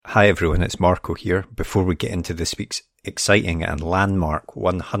Hi everyone, it's Marco here. Before we get into this week's exciting and landmark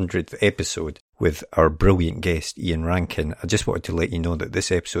 100th episode with our brilliant guest Ian Rankin, I just wanted to let you know that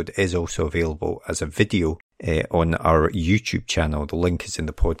this episode is also available as a video on our YouTube channel. The link is in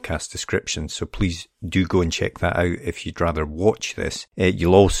the podcast description, so please do go and check that out if you'd rather watch this.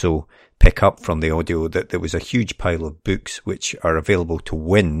 You'll also pick up from the audio that there was a huge pile of books which are available to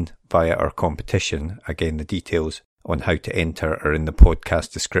win via our competition. Again, the details on how to enter are in the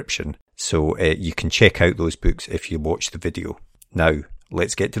podcast description, so you can check out those books if you watch the video. Now,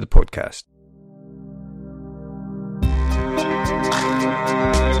 let's get to the podcast.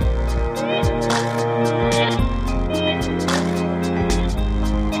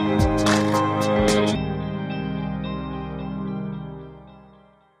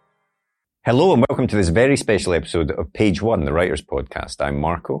 Hello and welcome to this very special episode of Page One, the Writers' Podcast. I'm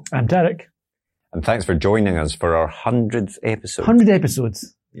Marco. I'm Derek. And thanks for joining us for our 100th episode. 100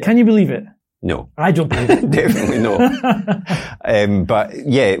 episodes. Yeah. Can you believe it? No. I don't believe it. Definitely no. But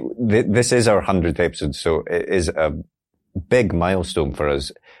yeah, this is our 100th episode, so it is a big milestone for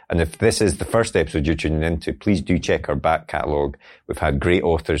us. And if this is the first episode you're tuning into, please do check our back catalogue. We've had great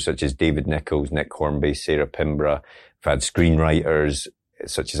authors such as David Nichols, Nick Hornby, Sarah Pimbra. We've had screenwriters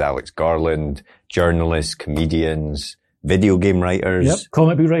such as Alex Garland, journalists, comedians, video game writers,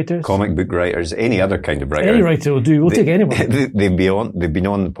 comic book writers, any other kind of writer. Any writer will do. We'll take anyone. They've been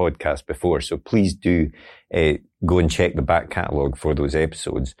on the podcast before, so please do go and check the back catalogue for those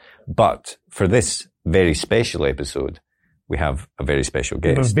episodes. But for this very special episode, we have a very special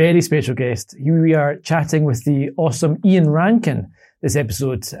guest. We have a very special guest. We are chatting with the awesome Ian Rankin this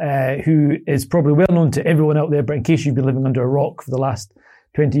episode, who is probably well known to everyone out there, but in case you've been living under a rock for the last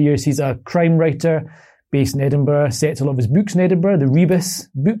 20 years, he's a crime writer based in Edinburgh, sets a lot of his books in Edinburgh. The Rebus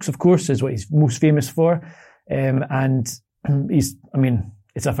books, of course, is what he's most famous for. And it's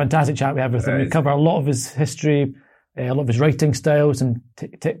a fantastic chat we have with him. We cover a lot of his history, a lot of his writing styles and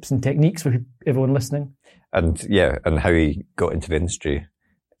tips and techniques for everyone listening. And how he got into the industry.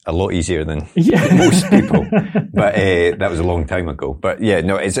 A lot easier than most people. But that was a long time ago. But yeah,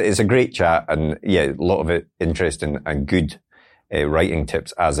 no, it's a great chat, and yeah, a lot of it interesting and good writing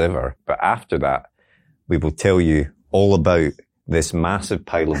tips as ever. But after that, we will tell you all about this massive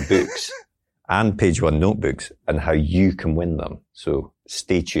pile of books and Page One notebooks and how you can win them. So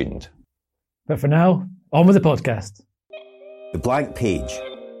stay tuned. But for now, on with the podcast. The blank page.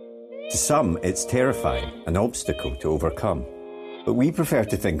 To some, it's terrifying, an obstacle to overcome. But we prefer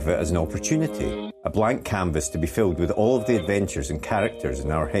to think of it as an opportunity, a blank canvas to be filled with all of the adventures and characters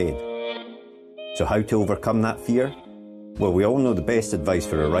in our head. So how to overcome that fear? Well, we all know the best advice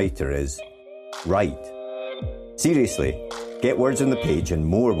for a writer is write. Seriously, get words on the page and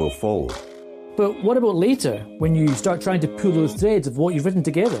more will follow. But what about later, when you start trying to pull those threads of what you've written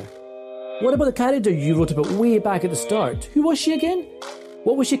together? What about the character you wrote about way back at the start? Who was she again?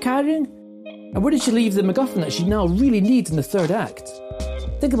 What was she carrying? And where did she leave the MacGuffin that she now really needs in the third act?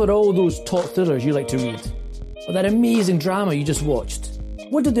 Think about all those top thrillers you like to read, or that amazing drama you just watched.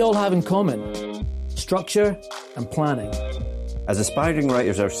 What did they all have in common? Structure and planning. As aspiring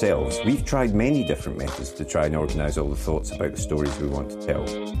writers ourselves, we've tried many different methods to try and organise all the thoughts about the stories we want to tell.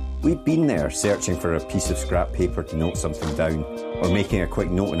 We've been there searching for a piece of scrap paper to note something down, or making a quick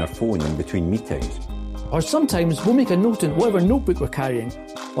note on our phone in between meetings. Or sometimes we'll make a note in whatever notebook we're carrying,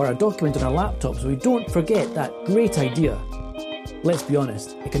 or a document on our laptop so we don't forget that great idea. Let's be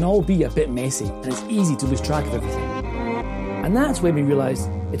honest, it can all be a bit messy and it's easy to lose track of everything. And that's when we realise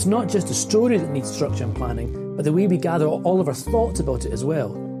it's not just the story that needs structure and planning, but the way we gather all of our thoughts about it as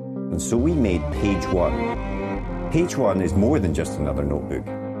well. And so we made Page One. Page One is more than just another notebook.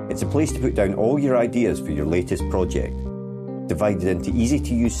 It's a place to put down all your ideas for your latest project, divided into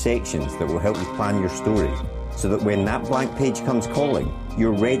easy-to-use sections that will help you plan your story, so that when that blank page comes calling,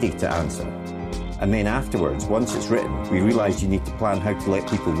 you're ready to answer. And then afterwards, once it's written, we realised you need to plan how to let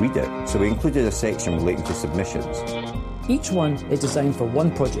people read it, so we included a section relating to submissions. Each one is designed for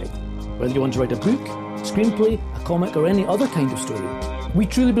one project, whether you want to write a book, screenplay, a comic, or any other kind of story. We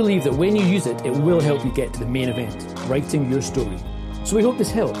truly believe that when you use it, it will help you get to the main event, writing your story. So we hope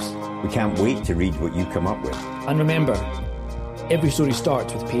this helps. We can't wait to read what you come up with. And remember, every story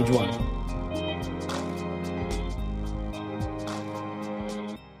starts with Page One.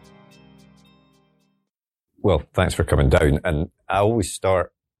 Well, thanks for coming down. And I always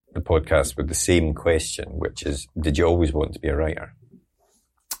start the podcast with the same question, which is, did you always want to be a writer?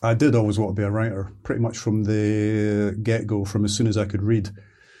 I did always want to be a writer, pretty much from the get-go. From as soon as I could read,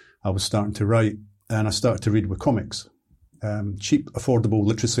 I was starting to write, and I started to read with comics. Cheap, affordable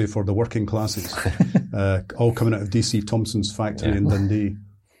literacy for the working classes, all coming out of DC Thompson's factory in Dundee.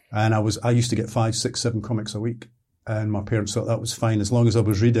 And I used to get 5, 6, 7 comics a week. And my parents thought that was fine. As long as I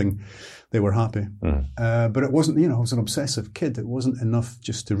was reading, they were happy. But it wasn't, I was an obsessive kid. It wasn't enough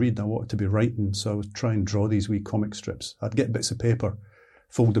just to read. I wanted to be writing. So I would try and draw these wee comic strips. I'd get bits of paper,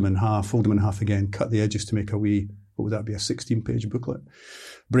 fold them in half again, cut the edges to make a wee, what would that be, a 16-page booklet,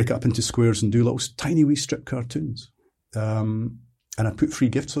 break it up into squares and do little tiny wee strip cartoons. And I put free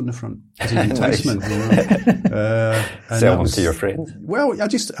gifts on the front as an enticement. Sell them to your friends? Well,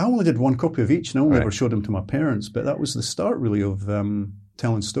 I only did 1 copy of each, and I only ever showed them to my parents. But that was the start, really, of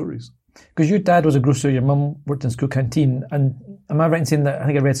telling stories. Because your dad was a grocer, your mum worked in school canteen, and am I right in saying that, I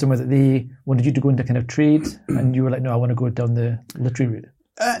think I read somewhere that they wanted you to go into kind of trade, and you were like, no, I want to go down the literary route?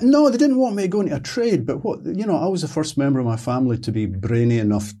 No, they didn't want me to go into a trade, but I was the first member of my family to be brainy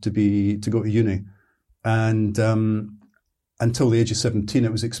enough to go to uni. And until the age of 17,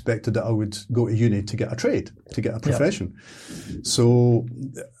 it was expected that I would go to uni to get a trade, to get a profession. Yeah. So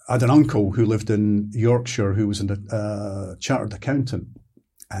I had an uncle who lived in Yorkshire who was a chartered accountant,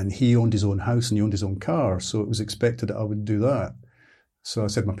 and he owned his own house and he owned his own car. So it was expected that I would do that. So I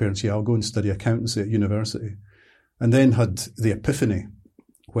said to my parents, I'll go and study accountancy at university. And then had the epiphany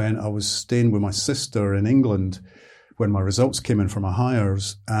when I was staying with my sister in England when my results came in for my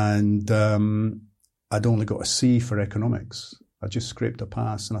hires, and I'd only got a C for economics. I just scraped a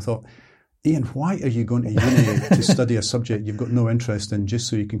pass. And I thought, Ian, why are you going to uni to study a subject you've got no interest in just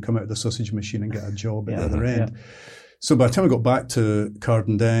so you can come out of the sausage machine and get a job at the other end? Yeah. So by the time I got back to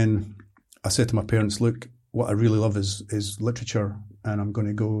Cardenden, I said to my parents, look, what I really love is literature, and I'm going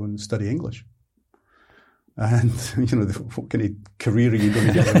to go and study English. And, what kind of career are you going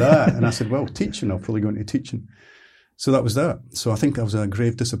to get with that? And I said, well, teaching. I'll probably go into teaching. So that was that. So I think I was a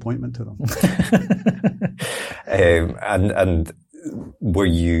grave disappointment to them. And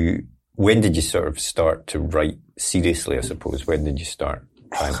when did you sort of start to write seriously, I suppose? When did you start?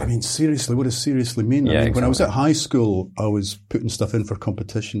 Seriously, what does seriously mean? Yeah, exactly. When I was at high school, I was putting stuff in for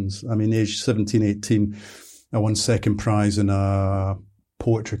competitions. Age 17, 18, I won second prize in a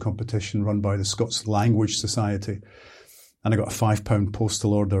poetry competition run by the Scots Language Society. And I got a £5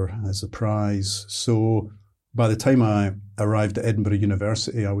 postal order as a prize. So by the time I arrived at Edinburgh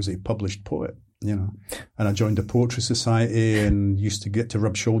University, I was a published poet, and I joined the Poetry Society and used to get to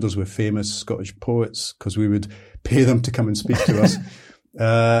rub shoulders with famous Scottish poets because we would pay them to come and speak to us.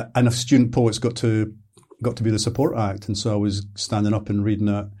 And if student poets got to be the support act. And so I was standing up and reading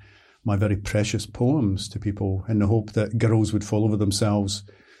out my very precious poems to people in the hope that girls would fall over themselves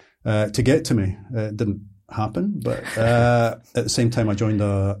to get to me. It didn't happen, but at the same time I joined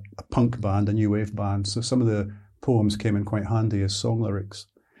a punk band, a new wave band, so some of the poems came in quite handy as song lyrics.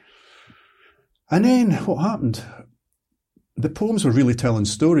 And then what happened? The poems were really telling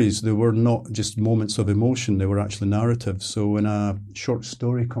stories. They were not just moments of emotion, they were actually narratives. So when a short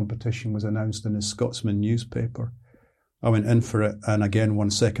story competition was announced in the Scotsman newspaper, I went in for it and again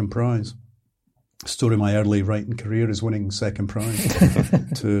won second prize. Story of my early writing career is winning second prize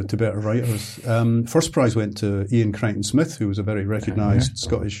to better writers. First prize went to Ian Crichton-Smith, who was a very recognised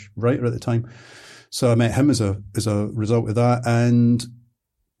Scottish writer at the time. So I met him as a result of that, and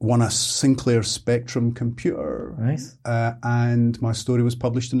won a Sinclair Spectrum computer. Nice. And my story was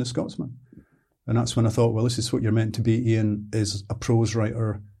published in the Scotsman. And that's when I thought, well, this is what you're meant to be, Ian, is a prose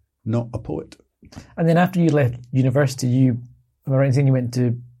writer, not a poet. And then after you left university, am I right in saying you went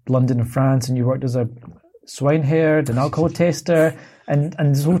to London and France, and you worked as a swineherd, an alcohol tester, and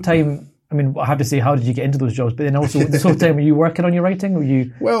this whole time, I have to say, how did you get into those jobs? But then also, this whole time, were you working on your writing? Were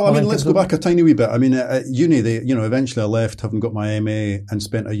you? Well, let's go back a tiny wee bit. At uni, eventually I left, having got my MA, and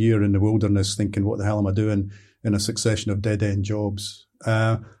spent a year in the wilderness thinking, what the hell am I doing in a succession of dead-end jobs?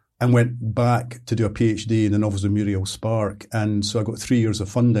 And went back to do a PhD in the novels of Muriel Spark. And so I got 3 years of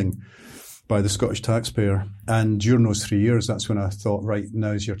funding by the Scottish taxpayer. And during those 3 years, that's when I thought, right,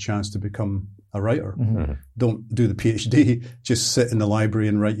 now's your chance to become a writer. Mm-hmm. Don't do the PhD, just sit in the library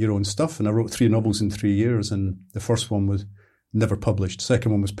and write your own stuff. And I wrote 3 novels in 3 years, and the first one was never published.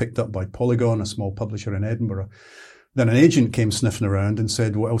 Second one was picked up by Polygon, a small publisher in Edinburgh. Then an agent came sniffing around and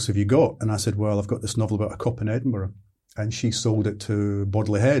said, what else have you got? And I said, well, I've got this novel about a cop in Edinburgh. And she sold it to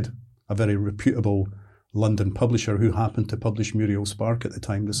Bodley Head, a very reputable London publisher who happened to publish Muriel Spark at the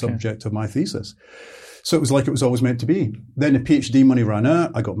time, the subject of my thesis. So it was like it was always meant to be. Then the PhD money ran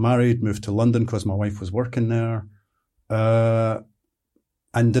out. I got married, moved to London because my wife was working there, and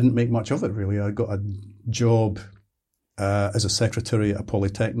didn't make much of it, really. I got a job as a secretary at a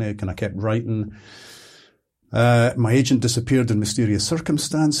polytechnic, and I kept writing. My agent disappeared in mysterious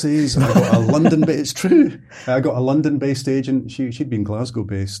circumstances. I got a it's true. I got a London-based agent. She'd been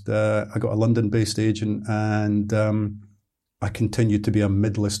Glasgow-based. I got a London-based agent, and I continued to be a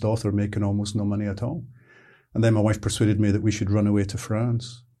mid-list author making almost no money at all. And then my wife persuaded me that we should run away to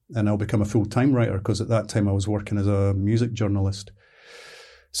France and I'll become a full-time writer, because at that time I was working as a music journalist.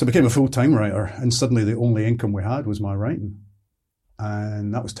 So I became a full-time writer, and suddenly the only income we had was my writing.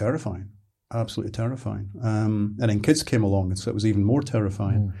 And that was terrifying, absolutely terrifying. And then kids came along, and so it was even more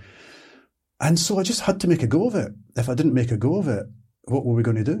terrifying. And so I just had to make a go of it. If I didn't make a go of it, what were we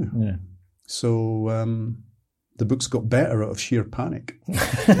going to do? Yeah. So the books got better out of sheer panic.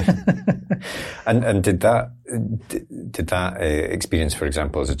 And did that experience, for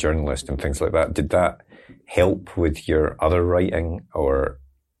example, as a journalist and things like that, did that help with your other writing, or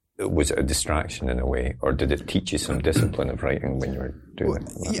was it a distraction in a way, or did it teach you some discipline of writing when you were doing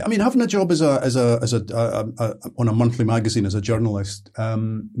it? Yeah, I mean, having a job as on a monthly magazine as a journalist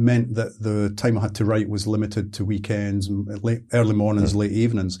meant that the time I had to write was limited to weekends, early mornings, late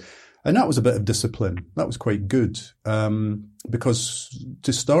evenings. And that was a bit of discipline. That was quite good. Because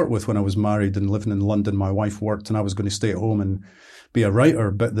to start with, when I was married and living in London, my wife worked and I was going to stay at home and be a writer.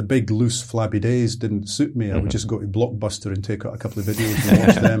 But the big, loose, flabby days didn't suit me. I would just go to Blockbuster and take out a couple of videos and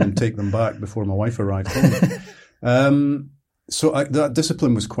watch them and take them back before my wife arrived home. So that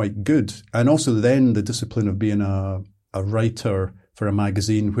discipline was quite good. And also then the discipline of being a writer for a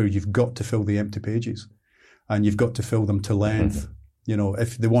magazine where you've got to fill the empty pages and you've got to fill them to length. You know,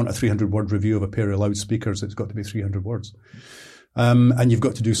 if they want a 300-word review of a pair of loudspeakers, it's got to be 300 words. And you've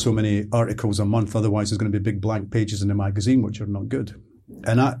got to do so many articles a month, otherwise there's going to be big blank pages in the magazine, which are not good.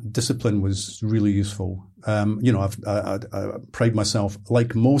 And that discipline was really useful. You know, I pride myself,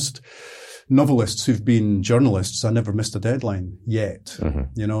 like most novelists who've been journalists, I never missed a deadline yet.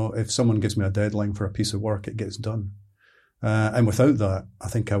 You know, if someone gives me a deadline for a piece of work, it gets done. And without that, I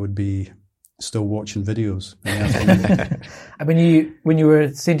think I would be still watching videos. I mean, when you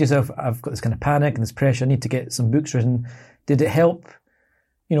were saying to yourself, I've got this kind of panic and this pressure, I need to get some books written, did it help,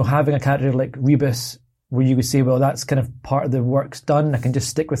 you know, having a character like Rebus, where you would say, well, that's kind of part of the work's done, I can just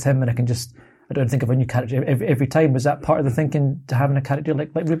stick with him and I don't think of a new character every time. Was that part of the thinking to having a character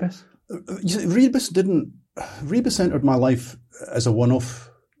like Rebus? Rebus entered my life as a one-off.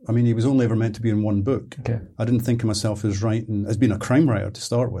 I mean, he was only ever meant to be in one book. Okay. I didn't think of myself as being a crime writer to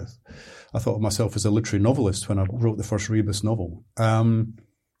start with. I thought of myself as a literary novelist when I wrote the first Rebus novel. And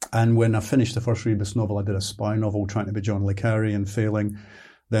when I finished the first Rebus novel, I did a spy novel trying to be John le Carré and failing.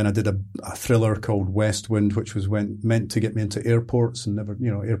 Then I did a thriller called West Wind, which was meant to get me into airports and never,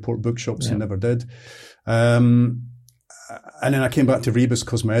 you know, airport bookshops and never did. And then I came back to Rebus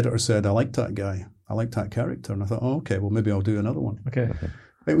because my editor said, I liked that guy. I liked that character. And I thought, oh, okay, well, maybe I'll do another one. Okay.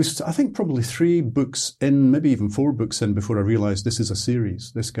 It was, I think, probably 3 books in, maybe even 4 books in, before I realised this is a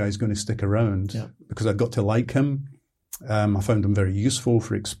series. This guy's going to stick around because I'd got to like him. I found him very useful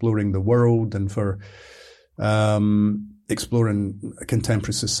for exploring the world and for exploring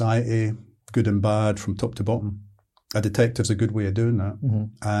contemporary society, good and bad, from top to bottom. A detective's a good way of doing that.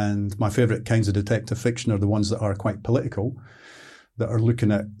 And my favourite kinds of detective fiction are the ones that are quite political, that are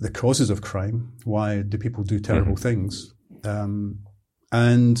looking at the causes of crime. Why do people do terrible things?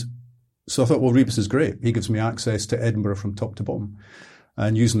 And so I thought, well, Rebus is great. He gives me access to Edinburgh from top to bottom,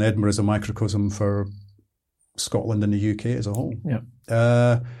 and using Edinburgh as a microcosm for Scotland and the UK as a whole.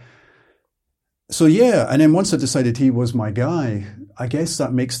 And then once I decided he was my guy, I guess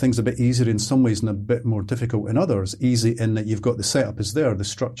that makes things a bit easier in some ways and a bit more difficult in others. Easy in that you've got the setup is there, the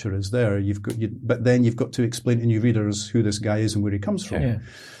structure is there, but then you've got to explain to new readers who this guy is and where he comes from.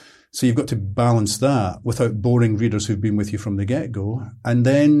 So you've got to balance that without boring readers who've been with you from the get-go. And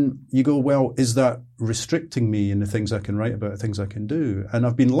then you go, well, is that restricting me in the things I can write about, things I can do? And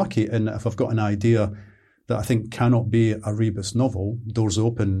I've been lucky in that if I've got an idea that I think cannot be a Rebus novel, Doors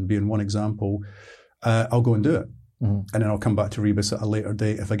Open being one example, I'll go and do it. And then I'll come back to Rebus at a later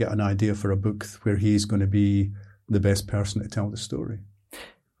date if I get an idea for a book where he's going to be the best person to tell the story.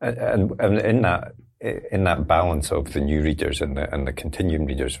 And in that balance of the new readers and the continuing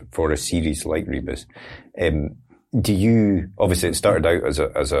readers for a series like Rebus, do you, obviously it started out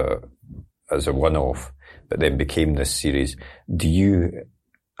as a one-off, but then became this series. Do you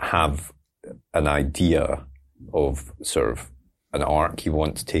have an idea of sort of an arc you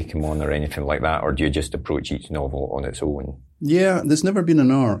want to take him on or anything like that, or do you just approach each novel on its own? Yeah, there's never been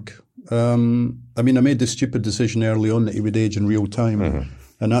an arc. I mean, I made the stupid decision early on that he would age in real time.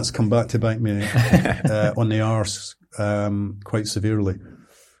 And that's come back to bite me on the arse quite severely.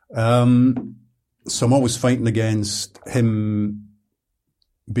 So I'm always fighting against him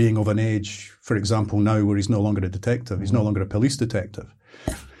being of an age, for example, now where he's no longer a detective. He's no longer a police detective.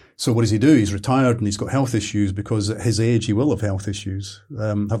 So what does he do? He's retired and he's got health issues because at his age he will have health issues,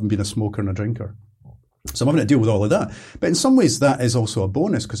 having been a smoker and a drinker. So I'm having to deal with all of that. But in some ways, that is also a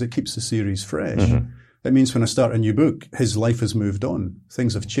bonus because it keeps the series fresh. It means when I start a new book, his life has moved on.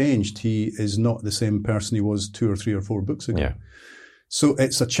 Things have changed. He is not the same person he was 2 or 3 or 4 books ago. Yeah. So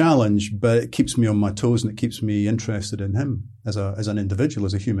it's a challenge, but it keeps me on my toes and it keeps me interested in him as an individual,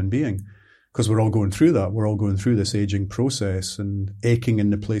 as a human being. Because we're all going through that. We're all going through this aging process and aching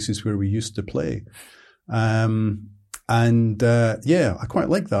in the places where we used to play. I quite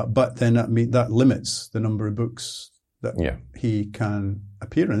like that. But then that limits the number of books that he can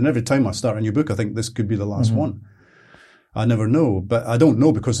appear in. And every time I start a new book, I think this could be the last one. I never know. But I don't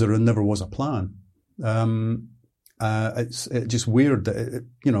know because there never was a plan. It's just weird that,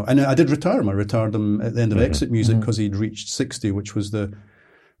 and I did retire him. I retired him at the end of Exit Music because he'd reached 60, which was the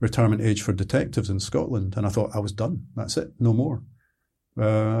retirement age for detectives in Scotland. And I thought I was done. That's it. No more.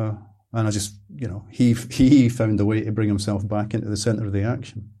 And I just, he found a way to bring himself back into the centre of the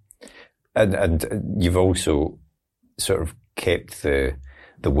action. And you've also sort of kept the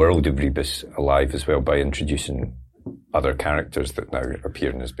world of Rebus alive as well by introducing other characters that now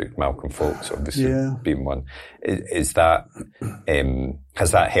appear in his book. Malcolm Fox, obviously, being one. Is that,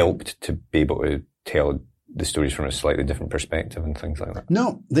 has that helped to be able to tell the stories from a slightly different perspective and things like that?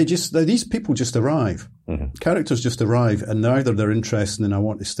 No, these people just arrive. Characters just arrive, and either they're interesting and I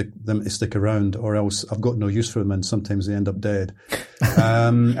want them to stick around, or else I've got no use for them, and sometimes they end up dead.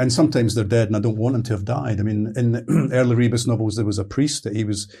 And sometimes they're dead and I don't want them to have died. I mean, in the early Rebus novels, there was a priest that he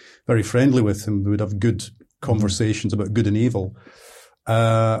was very friendly with, and we would have good conversations about good and evil.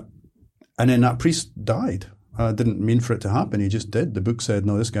 And then that priest died. I didn't mean for it to happen. He just did. The book said,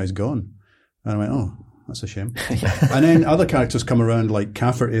 no, this guy's gone. And I went, oh, that's a shame. And then other characters come around, like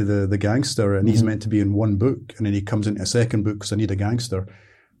Cafferty, the gangster, and he's meant to be in one book, and then he comes into a second book because I need a gangster.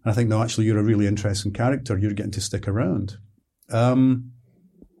 And I think, no, actually, you're a really interesting character. You're getting to stick around. And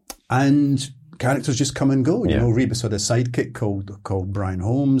characters just come and go. You know, Rebus had a sidekick called Brian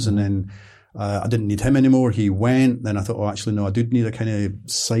Holmes, and then I didn't need him anymore. He went. Then I thought, oh, actually, no, I do need a kind of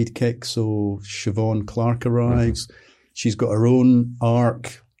sidekick. So Siobhan Clarke arrives. She's got her own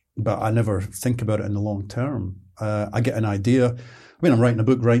arc, but I never think about it in the long term. I get an idea. I mean, I'm writing a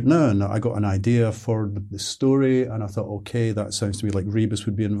book right now, and I got an idea for the story, and I thought, okay, that sounds to me like Rebus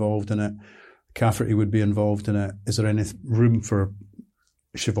would be involved in it. Cafferty would be involved in it. Is there any room for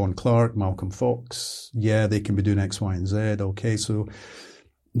Siobhan Clarke, Malcolm Fox? Yeah, they can be doing X, Y, and Z. Okay, so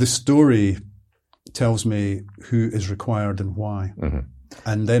the story tells me who is required and why.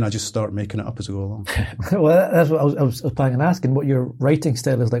 And then I just start making it up as I go along. Well, that's what I was planning on asking, what your writing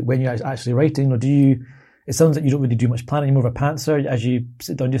style is like when you're actually writing. Or it sounds like you don't really do much planning, you're more of a pantser as you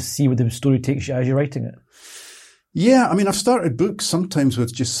sit down, just see where the story takes you as you're writing it. Yeah, I mean, I've started books sometimes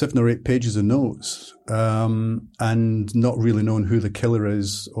with just 7 or 8 pages of notes, and not really knowing who the killer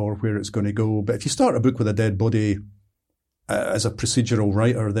is or where it's going to go. But if you start a book with a dead body, as a procedural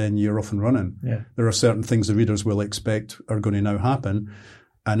writer, then you're off and running. Yeah. There are certain things the readers will expect are going to now happen,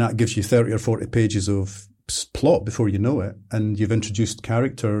 and that gives you 30 or 40 pages of plot before you know it, and you've introduced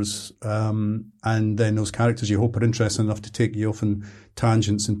characters, and then those characters you hope are interesting enough to take you off on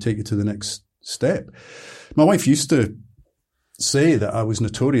tangents and take you to the next step. My wife used to say that I was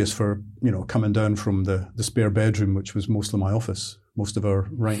notorious for, coming down from the spare bedroom, which was mostly my office, most of our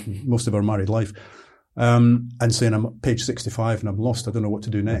married life, and saying I'm at page 65 and I'm lost. I don't know what to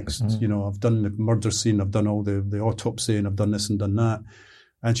do next. I've done the murder scene, I've done all the autopsy, and I've done this and done that.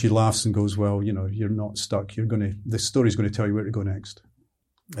 And she laughs and goes, well, you're not stuck. The story's going to tell you where to go next.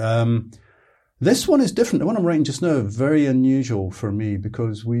 This one is different. The one I'm writing just now, very unusual for me,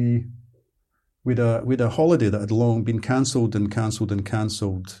 because we had a holiday that had long been cancelled because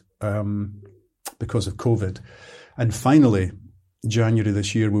of COVID. And finally, January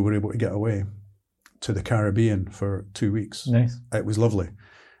this year, we were able to get away to the Caribbean for 2 weeks. Nice. It was lovely.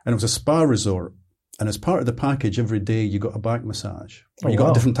 And it was a spa resort. And as part of the package, every day you got a back massage. You got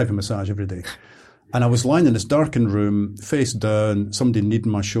a different type of massage every day. And I was lying in this darkened room, face down, somebody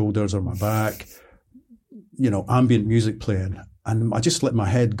kneading my shoulders or my back, ambient music playing. And I just let my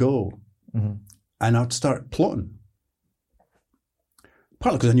head go. And I'd start plotting.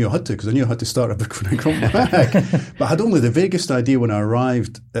 Partly because I knew I had to start a book when I got back. But I had only the vaguest idea when I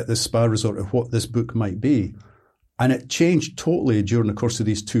arrived at this spa resort of what this book might be. And it changed totally during the course of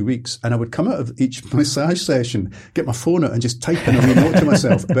these 2 weeks. And I would come out of each massage session, get my phone out and just type in a wee note to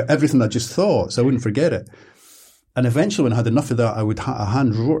myself about everything I just thought so I wouldn't forget it. And eventually when I had enough of that, I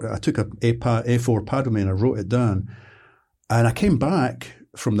took a A4 pad with me and I wrote it down. And I came back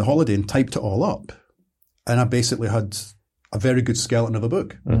from the holiday and typed it all up. And I basically had a very good skeleton of a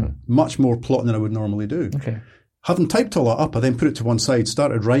book. Much more plot than I would normally do. Okay. Having typed all that up, I then put it to one side,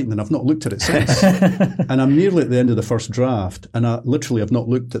 started writing, and I've not looked at it since. And I'm nearly at the end of the first draft, and I literally have not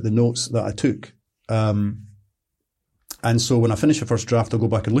looked at the notes that I took. And so when I finish the first draft, I'll go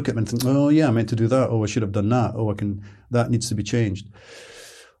back and look at them and think, oh yeah, I meant to do that. Oh, I should have done that. Oh, that needs to be changed.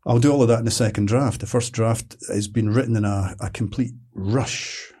 I'll do all of that in the second draft. The first draft has been written in a complete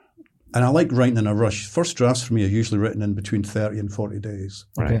rush. And I like writing in a rush. First drafts for me are usually written in between 30 and 40 days.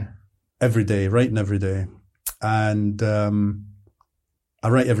 Okay. Every day, writing every day. And I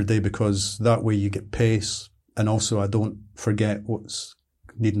write every day because that way you get pace, and also I don't forget what's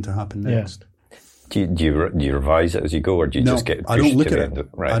needing to happen next. Do you revise it as you go, or do you just get pushed I don't look to at the it. end of,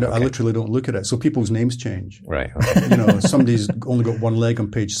 right, I literally don't look at it. So people's names change. Right. Okay. Somebody's only got one leg on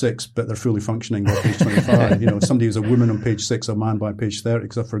page 6, but they're fully functioning by page 25. Somebody who's a woman on page 6, a man by page 30,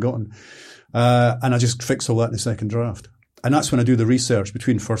 because I've forgotten. And I just fix all that in the second draft. And that's when I do the research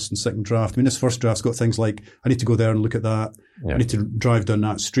between first and second draft. I mean, this first draft's got things like, I need to go there and look at that. Yeah. I need to drive down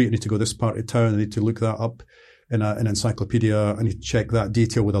that street. I need to go this part of town. I need to look that up in an encyclopedia. I need to check that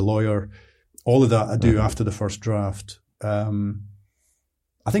detail with a lawyer. All of that I do after the first draft. I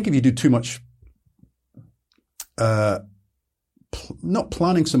think if you do too much, not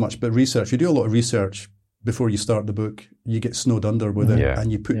planning so much, but research, you do a lot of research before you start the book, you get snowed under with it,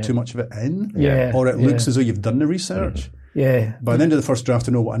 and you put too much of it in, or it looks as though you've done the research. Yeah. By the end of the first draft,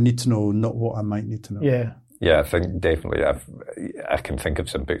 I know what I need to know, not what I might need to know. Yeah. Yeah, I think definitely. I can think of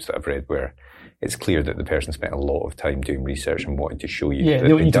some books that I've read where it's clear that the person spent a lot of time doing research and wanted to show you that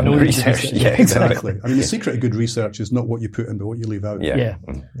they've done the research. Yeah, exactly. I mean, the secret of good research is not what you put in, but what you leave out. Yeah.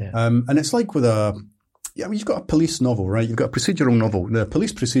 And it's like with you've got a police novel, right? You've got a procedural novel. The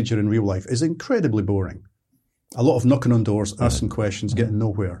police procedure in real life is incredibly boring. A lot of knocking on doors, asking questions, getting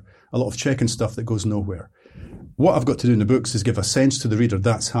nowhere. A lot of checking stuff that goes nowhere. What I've got to do in the books is give a sense to the reader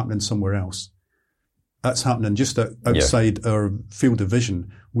that's happening somewhere else. That's happening just outside our field of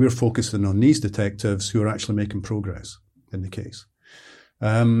vision. We're focusing on these detectives who are actually making progress in the case.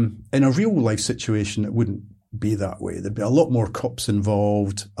 In a real life situation, it wouldn't be that way. There'd be a lot more cops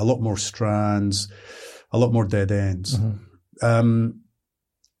involved, a lot more strands, a lot more dead ends. And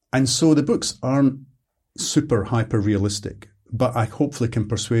so the books aren't super hyper realistic, but I hopefully can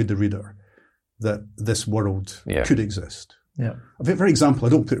persuade the reader that this world could exist. Yeah. For example, I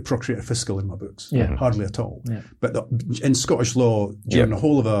don't put a procurator fiscal in my books, hardly at all. Yeah. But in Scottish law, during the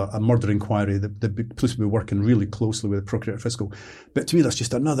whole of a murder inquiry, the police will be working really closely with the procurator fiscal. But to me, that's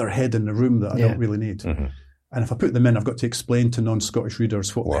just another head in the room that I don't really need. And if I put them in, I've got to explain to non-Scottish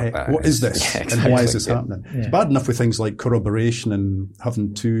readers what is this and why is this happening. It's bad enough with things like corroboration and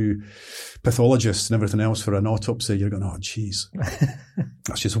having two pathologists and everything else for an autopsy. You're going, oh, geez.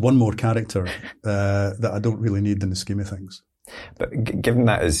 That's just one more character that I don't really need in the scheme of things. But given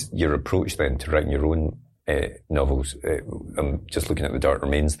that is your approach then to writing your own novels, I'm just looking at The Dark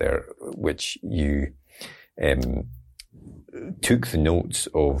Remains there, which you took the notes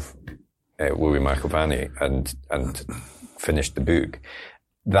of William McIlvanney and finished the book.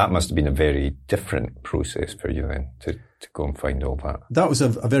 That must have been a very different process for you then to go and find all that. That was a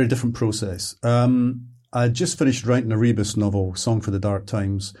very different process. I just finished writing a rebus novel, Song for the Dark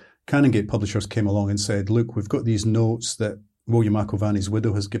Times. Canongate Publishers came along and said, look, we've got these notes that William McIlvanney's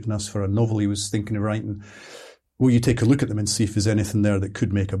widow has given us for a novel he was thinking of writing. Will you take a look at them and see if there's anything there that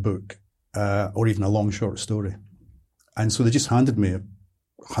could make a book or even a long short story? And so they just handed me a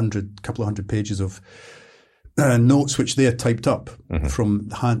couple of hundred pages of notes which they had typed up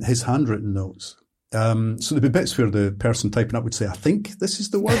from his handwritten notes. So there'd be bits where the person typing up would say, I think this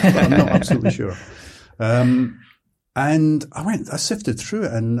is the word, but I'm not absolutely sure. And I sifted through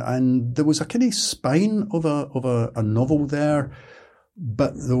it and there was a kind of spine of a novel there,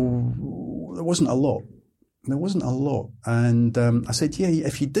 but there wasn't a lot. There wasn't a lot. And I said, yeah,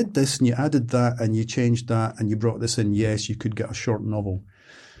 if you did this and you added that and you changed that and you brought this in, yes, you could get a short novel.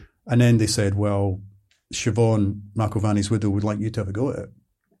 And then they said, well, Siobhan, McIlvanney's widow, would like you to have a go at it.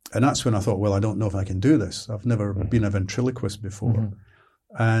 And that's when I thought, well, I don't know if I can do this. I've never been a ventriloquist before.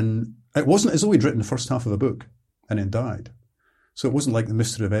 And it wasn't as though he'd written the first half of a book and then died. So it wasn't like The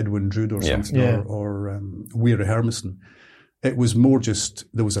Mystery of Edwin Drood or something, or Weir of Hermiston. It was more just,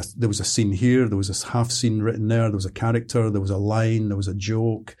 there was a scene here, there was a half scene written there was a character, there was a line, there was a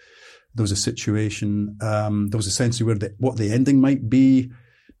joke, there was a situation, there was a sense of what the ending might be.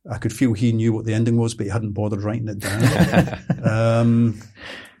 I could feel he knew what the ending was, but he hadn't bothered writing it down.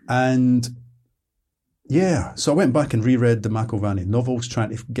 So I went back and reread the McIlvanney novels,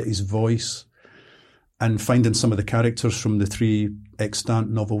 trying to get his voice and finding some of the characters from the 3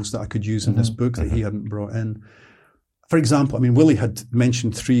 extant novels that I could use in this book that he hadn't brought in. For example, I mean, Willie had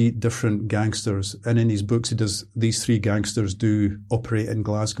mentioned 3 different gangsters, and in his books, he does these 3 gangsters do operate in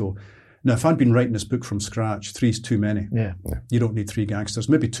Glasgow. Now, if I'd been writing this book from scratch, 3's too many. Yeah. You don't need 3 gangsters,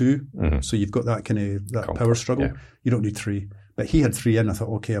 maybe 2. So you've got that kind of that power struggle. Yeah. You don't need 3. But he had 3 in. I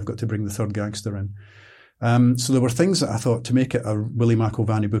thought, okay, I've got to bring the 3rd gangster in. So there were things that I thought, to make it a Willie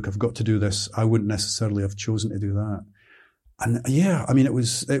McIlvanney book, I've got to do this. I wouldn't necessarily have chosen to do that. And yeah, I mean, it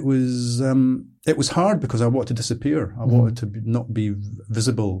was hard because I wanted to disappear. I wanted to not be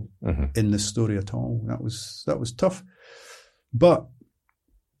visible in this story at all. That was tough. But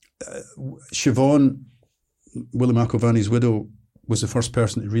Siobhan, William McIlvanney's widow, was the first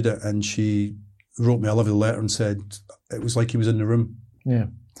person to read it, and she wrote me a lovely letter and said it was like he was in the room. Yeah,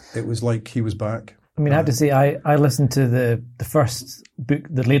 it was like he was back. I mean, I have to say, I listened to the first book,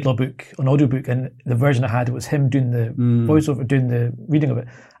 the Laidlaw book, on audiobook, and the version I had was him doing the voiceover, doing the reading of it,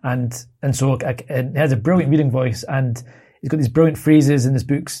 and so he has a brilliant reading voice, and he's got these brilliant phrases in his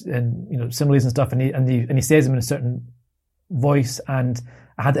books, and similes and stuff, and he says them in a certain voice, and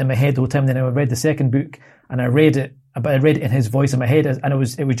I had it in my head the whole time. Then I read the second book, and I read it in his voice in my head, and it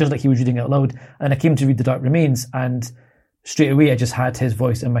was just like he was reading it out loud. And I came to read The Dark Remains, and straight away I just had his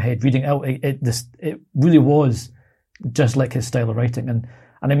voice in my head reading out. It really was just like his style of writing, and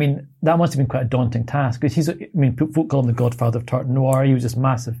I mean that must have been quite a daunting task, because folk call him the godfather of tart noir. He was this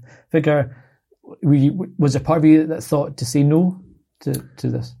massive figure. Was there part of you that thought to say no to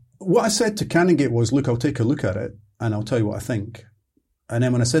this? What I said to Canongate was, look, I'll take a look at it and I'll tell you what I think. And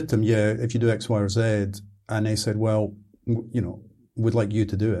then when I said to them, yeah, if you do X, Y, or Z, and they said, well, we'd like you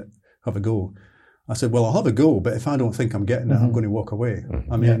to do it, have a go. I said, well, I'll have a go, but if I don't think I'm getting it, I'm going to walk away.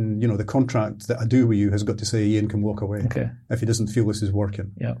 I mean, the contract that I do with you has got to say Ian can walk away if he doesn't feel this is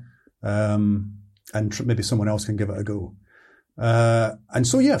working. Yeah. And maybe someone else can give it a go. And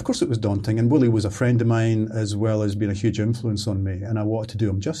so, yeah, of course it was daunting. And Willie was a friend of mine as well as being a huge influence on me. And I wanted to do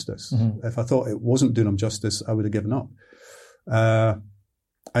him justice. If I thought it wasn't doing him justice, I would have given up.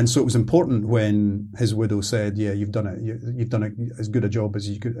 And so it was important when his widow said, yeah, you've done it. You've done as good a job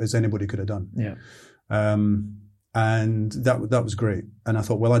as anybody could have done. Yeah. And that was great. And I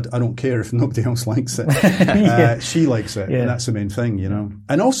thought, well, I don't care if nobody else likes it. She likes it. And that's the main thing,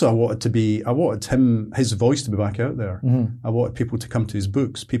 And also I wanted his voice to be back out there. I wanted people to come to his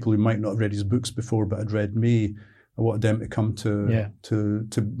books, people who might not have read his books before, but had read me. I wanted them to come to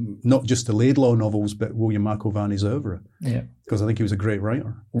not just the Laidlaw novels, but William McIlvanney's oeuvre. Yeah. Because I think he was a great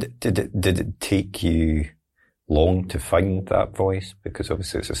writer. Did it take you long to find that voice? Because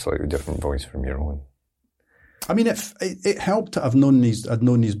obviously it's a slightly different voice from your own. I mean, it helped to have known these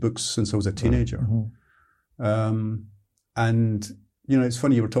books since I was a teenager. And it's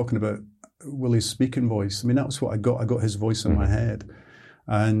funny you were talking about Willie's speaking voice. I mean, that was what I got. I got his voice in my head,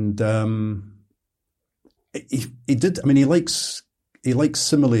 and. He did. I mean, he likes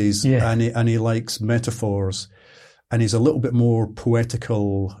similes and he likes metaphors, and he's a little bit more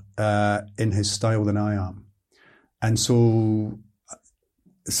poetical in his style than I am. And so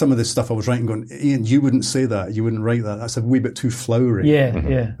some of the stuff I was writing, going, Ian, you wouldn't say that. You wouldn't write that. That's a wee bit too flowery.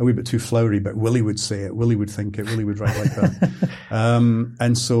 A wee bit too flowery. But Willie would say it. Willie would think it. Willie would write like that.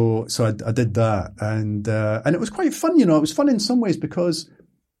 And so I did that, and it was quite fun. It was fun in some ways because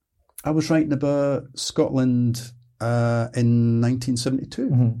I was writing about Scotland in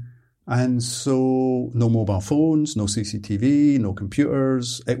 1972. And so no mobile phones, no CCTV, no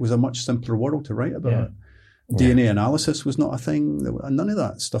computers. It was a much simpler world to write about. DNA analysis was not a thing. None of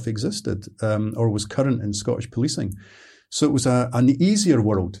that stuff existed or was current in Scottish policing. So it was an easier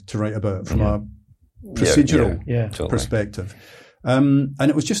world to write about from a procedural perspective. And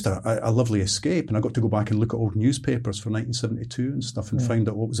it was just a lovely escape. And I got to go back and look at old newspapers for 1972 and stuff and find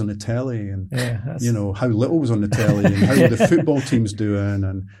out what was on the telly and, how little was on the telly and how the football team's doing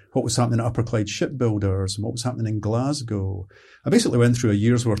and what was happening at Upper Clyde Shipbuilders and what was happening in Glasgow. I basically went through a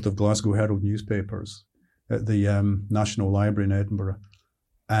year's worth of Glasgow Herald newspapers at the National Library in Edinburgh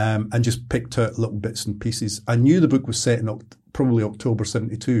and just picked out little bits and pieces. I knew the book was set in probably October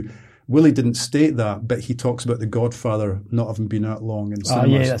 72. Willie didn't state that, but he talks about The Godfather not having been out long in cinemas.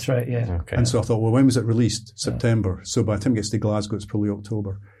 Oh, yeah, that's right, yeah. Okay. And so I thought, well, when was it released? September. So by the time it gets to Glasgow, it's probably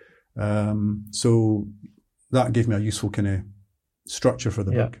October. So that gave me a useful kind of structure for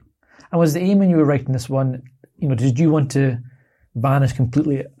the book. And was the aim when you were writing this one, did you want to vanish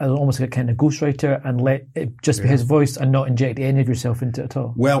completely as almost like a kind of ghostwriter and let it just be his voice and not inject any of yourself into it at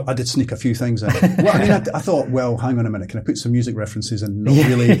all? Well, I did sneak a few things in. Well, I mean, I thought, well, hang on a minute, can I put some music references in?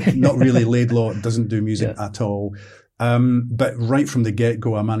 Not really Laidlaw doesn't do music at all. But right from the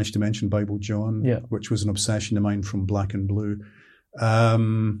get-go, I managed to mention Bible John, which was an obsession of mine from Black and Blue.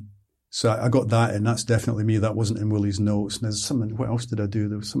 So I got that, and that's definitely me. That wasn't in Willie's notes. And there's something, what else did I do?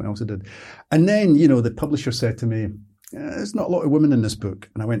 There was something else I did. And then, the publisher said to me, there's not a lot of women in this book.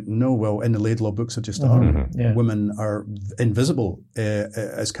 And I went, no, well, in the Laidlaw books there just are. Yeah. Women are invisible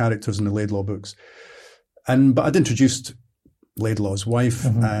as characters in the Laidlaw books. But I'd introduced Laidlaw's wife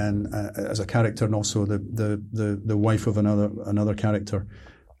and as a character, and also the wife of another character.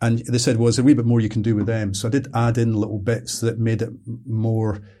 And they said, well, there's a wee bit more you can do with them. So I did add in little bits that made it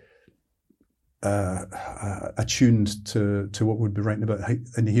more attuned to what we'd be writing about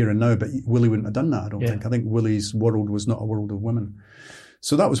in the here and now. But Willie wouldn't have done that, I don't think. I think Willie's world was not a world of women.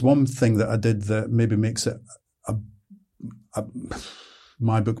 So that was one thing that I did that maybe makes it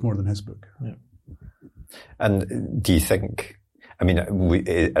my book more than his book. Yeah. And do you think, I mean,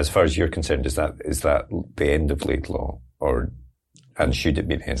 as far as you're concerned, is that the end of Laidlaw, and should it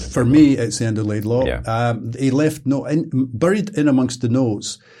be the end? For me, it's the end of Laidlaw. Yeah. He left buried in amongst the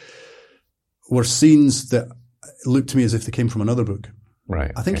notes were scenes that looked to me as if they came from another book.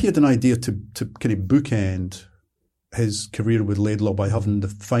 Right. I think he had an idea to kind of bookend his career with Laidlaw by having the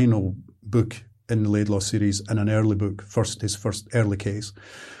final book in the Laidlaw series and an early book, his first early case.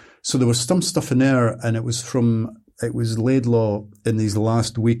 So there was some stuff in there, and it was Laidlaw in his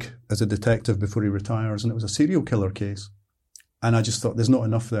last week as a detective before he retires, and it was a serial killer case. And I just thought there's not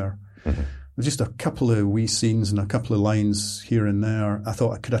enough there. Mm-hmm. There's just a couple of wee scenes and a couple of lines here and there. I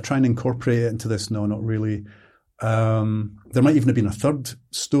thought, could I try and incorporate it into this? No, not really. There might even have been a third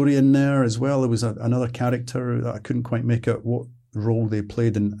story in there as well. There was another character that I couldn't quite make out what role they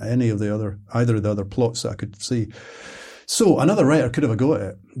played in either of the other plots that I could see. So another writer could have a go at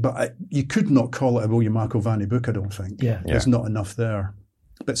it, but you could not call it a William McIlvanney book, I don't think. Yeah. There's not enough there.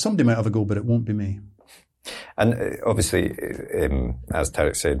 But somebody might have a go, but it won't be me. And obviously, as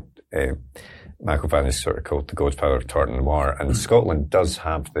Tarek said, McIlvanney is sort of called the godfather of tort noir, and Scotland does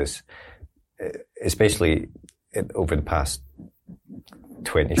have this, especially over the past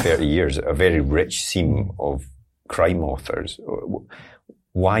 20, 30 years, a very rich seam of crime authors.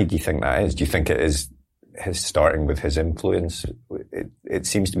 Why do you think that is? Do you think it is starting with his influence? It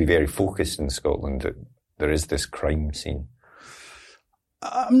seems to be very focused in Scotland that there is this crime scene.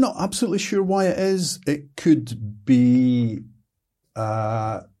 I'm not absolutely sure why it is. It could be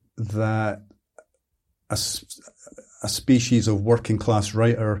that a species of working class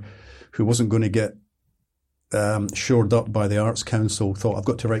writer who wasn't going to get shored up by the Arts Council thought, I've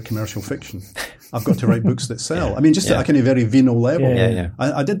got to write commercial fiction. I've got to write books that sell. Yeah. I mean, just at a kind of very venal level. Yeah.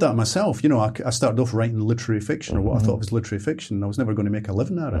 I did that myself. I started off writing literary fiction, or what I thought was literary fiction. I was never going to make a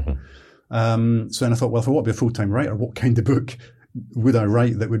living at it. So then I thought, well, if I want to be a full-time writer, what kind of book would I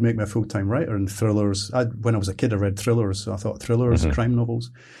write that would make me a full-time writer? And thrillers. When I was a kid, I read thrillers, so I thought thrillers, crime novels.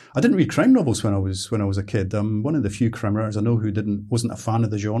 I didn't read crime novels when I was a kid. I'm one of the few crime writers I know who wasn't a fan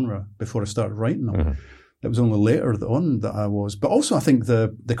of the genre before I started writing them. It was only later on that I was. But also, I think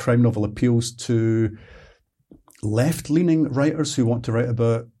the crime novel appeals to left-leaning writers who want to write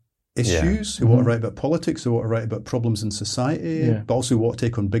about issues, who want to write about politics, who want to write about problems in society, but also want to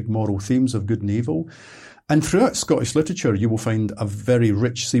take on big moral themes of good and evil. And throughout Scottish literature, you will find a very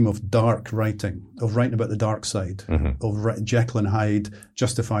rich seam of dark writing, of writing about the dark side, of Jekyll and Hyde,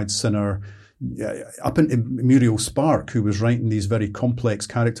 Justified Sinner, up into Muriel Spark, who was writing these very complex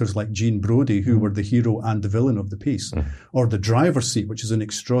characters like Jean Brodie, who were the hero and the villain of the piece, or The Driver's Seat, which is an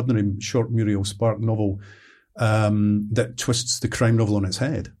extraordinary short Muriel Spark novel that twists the crime novel on its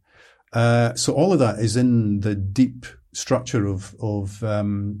head. So all of that is in the deep structure of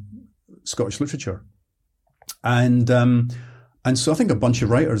Scottish literature. And so I think a bunch of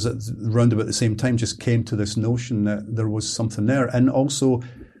writers at round about the same time just came to this notion that there was something there. And also,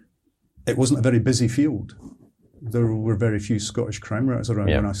 it wasn't a very busy field. There were very few Scottish crime writers around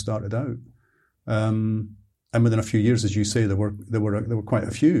when I started out. And within a few years, as you say, there were quite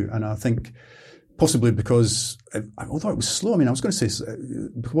a few. And I think possibly because, although it was slow, I mean, I was going to say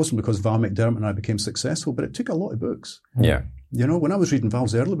it wasn't because Val McDermott and I became successful, but it took a lot of books. Yeah. When I was reading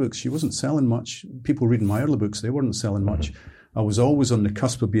Val's early books, she wasn't selling much. People reading my early books, they weren't selling much. I was always on the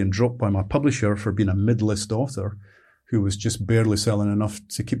cusp of being dropped by my publisher for being a mid-list author who was just barely selling enough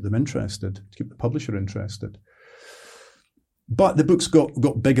to keep them interested, to keep the publisher interested. But the books got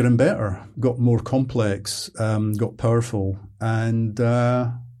bigger and better, got more complex, got powerful, and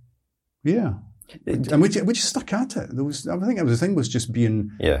and we just stuck at it. I think the thing was just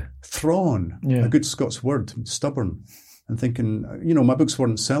being thrawn, a good Scots word, stubborn, and thinking, my books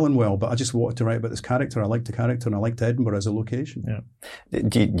weren't selling well, but I just wanted to write about this character. I liked the character, and I liked Edinburgh as a location. Yeah.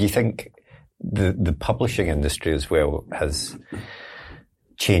 Do you think the publishing industry as well has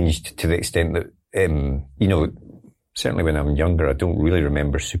changed to the extent that, certainly when I'm younger, I don't really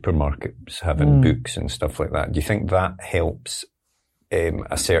remember supermarkets having books and stuff like that. Do you think that helps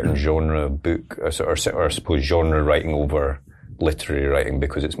a certain genre of book, or I suppose genre writing over literary writing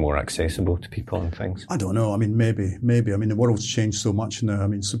because it's more accessible to people and things? I don't know. I mean, maybe. I mean, the world's changed so much now. I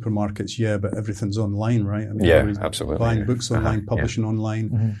mean, supermarkets, yeah, but everything's online, right? I mean, yeah, absolutely. Buying books online, publishing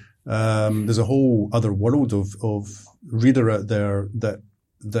online. There's a whole other world of reader out there that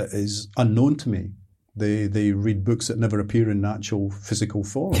is unknown to me. They read books that never appear in actual physical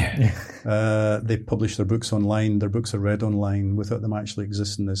form. They publish their books online. Their books are read online without them actually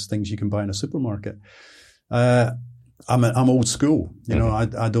existing as things you can buy in a supermarket. I'm old school. You know,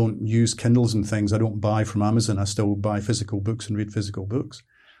 I don't use Kindles and things. I don't buy from Amazon. I still buy physical books and read physical books.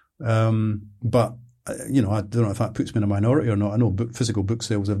 But you know, I don't know if that puts me in a minority or not. I know physical book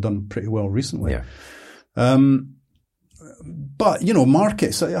sales have done pretty well recently. But you know,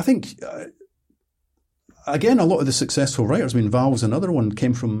 markets. I think. Again, a lot of the successful writers, I mean, Val's another one,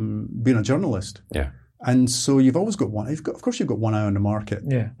 came from being a journalist. And so you've always got one. Of course, you've got one eye on the market.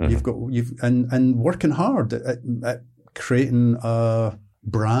 And working hard at creating a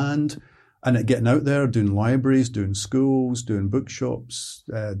brand and at getting out there, doing libraries, doing schools, doing bookshops,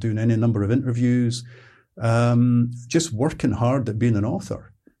 doing any number of interviews, just working hard at being an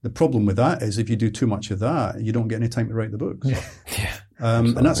author. The problem with that is if you do too much of that, you don't get any time to write the books.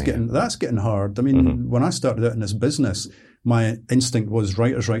 And that's getting hard. I mean, when I started out in this business, my instinct was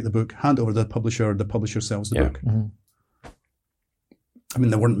writers write the book, hand over to the publisher sells the book. I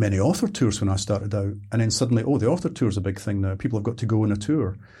mean, there weren't many author tours when I started out. And then suddenly, the author tour is a big thing now. People have got to go on a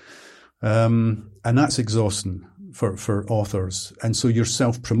tour. And that's exhausting for authors. And so you're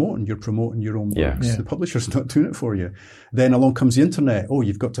self-promoting, you're promoting your own books. The publisher's not doing it for you. Then along comes the internet.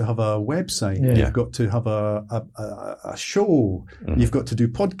 You've got to have a website. You've got to have a show. You've got to do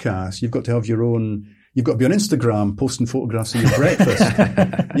podcasts. You've got to have your own, you've got to be on Instagram posting photographs of your breakfast.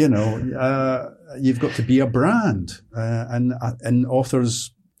 You know, you've got to be a brand. And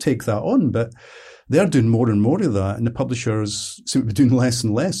authors take that on, but they're doing more and more of that. And the publishers seem to be doing less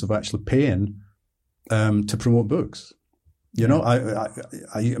and less of actually paying to promote books. You know, I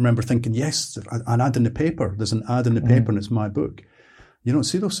remember thinking, yes, an ad in the paper. There's an ad in the paper and it's my book. You don't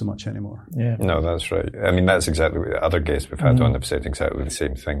see those so much anymore. No, that's right. I mean, that's exactly what other guests we've had on have said exactly the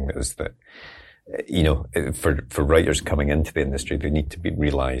same thing, is that, you know, for writers coming into the industry, they need to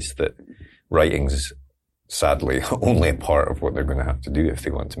realise that writing's sadly only a part of what they're going to have to do if they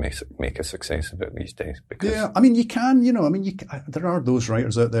want to make a success of it these days. Because I mean, you can, you know, I mean, there are those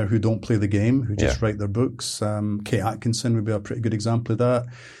writers out there who don't play the game, who just write their books. Kate Atkinson would be a pretty good example of that.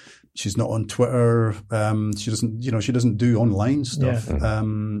 She's not on Twitter. She doesn't do online stuff.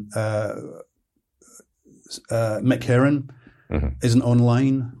 Mick Herron isn't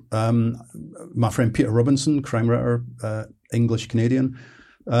online. My friend Peter Robinson, crime writer, English Canadian,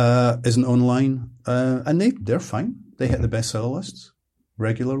 isn't online, and they're fine. They hit the bestseller lists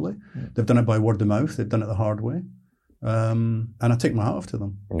regularly. They've done it by word of mouth. They've done it the hard way, and I take my hat off to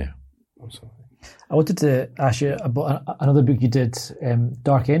them. Yeah, absolutely. I wanted to ask you about another book you did,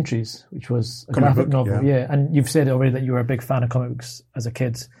 Dark Entries, which was a graphic novel. And you've said already that you were a big fan of comic books as a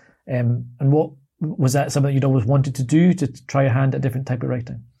kid. And what was that something you'd always wanted to do, to try your hand at a different type of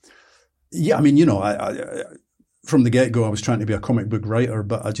writing? Yeah, I mean, you know, I from the get-go, I was trying to be a comic book writer,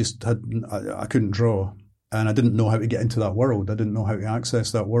 but I couldn't draw. And I didn't know how to get into that world. I didn't know how to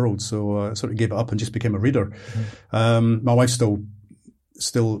access that world. So I sort of gave it up and just became a reader. My wife still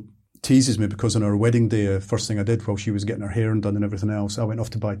teases me because on our wedding day, first thing I did while she was getting her hair done and everything else, I went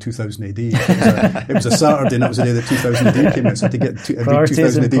off to buy 2000 AD. It was a Saturday and that was the day that 2000 AD came out. So I had to get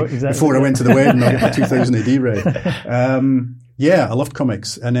 2000 AD before I went to the wedding. I got my 2000 AD ready. Yeah, I loved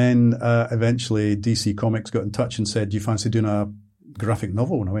comics. And then eventually DC Comics got in touch and said, do you fancy doing a graphic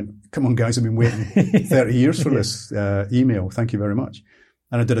novel? And I went, come on guys, I've been waiting 30 years for this email. Thank you very much.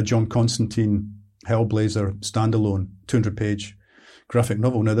 And I did a John Constantine Hellblazer standalone 200-page graphic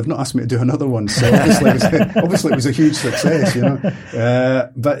novel. Now, they've not asked me to do another one, so obviously it was a huge success, you know.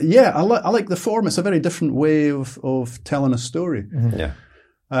 But yeah, I like the form. It's a very different way of telling a story.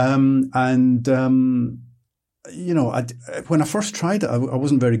 You know, when I first tried it, I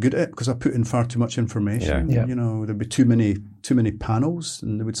wasn't very good at it because I put in far too much information. You know, there'd be too many panels,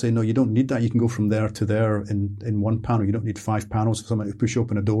 and they would say, no, you don't need that. You can go from there to there in one panel. You don't need 5 panels for somebody to push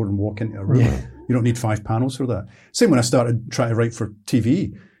open a door and walk into a room. You don't need 5 panels for that. Same when I started trying to write for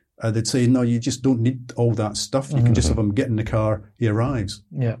TV. They'd say, no, you just don't need all that stuff. You can just have him get in the car, he arrives.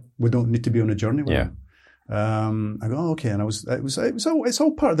 We don't need to be on a journey with him. I go, oh, okay. And it's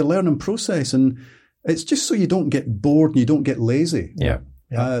all part of the learning process. And it's just so you don't get bored and you don't get lazy.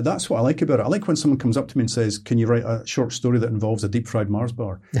 Yeah. That's what I like about it. I like when someone comes up to me and says, can you write a short story that involves a deep-fried Mars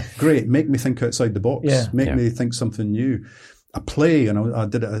bar? Great. Make me think outside the box. Yeah. Make me think something new. A play, and I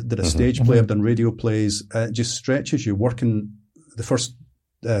did a stage play. I've done radio plays. It just stretches you. The first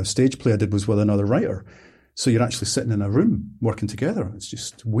stage play I did was with another writer. So you're actually sitting in a room working together. It's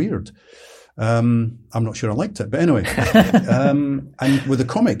just weird. I'm not sure I liked it, but anyway. And with a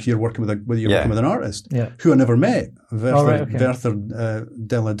comic, you're working with working with an artist who I never met, Werther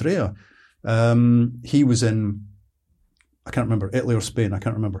Deladrea. He was in, I can't remember, Italy or Spain. I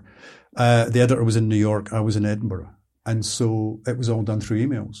can't remember. The editor was in New York. I was in Edinburgh, and so it was all done through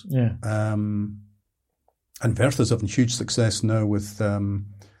emails. Yeah. And Werther's having huge success now with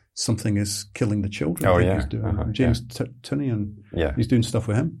Something Is Killing the Children. Oh, yeah. He's doing, James Tinian. Yeah. He's doing stuff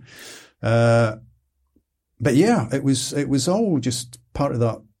with him. But yeah, it was all just part of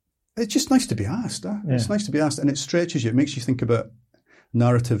that. It's just nice to be asked. Yeah. It's nice to be asked, and it stretches you. It makes you think about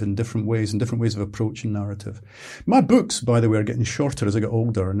narrative in different ways and different ways of approaching narrative. My books, by the way, are getting shorter as I get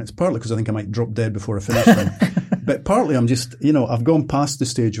older, and it's partly because I think I might drop dead before I finish them. But partly I'm just, I've gone past the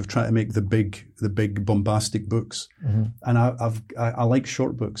stage of trying to make the big bombastic books. Mm-hmm. And I like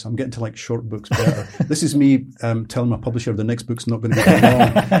short books. I'm getting to like short books better. This is me telling my publisher the next book's not going to be that long.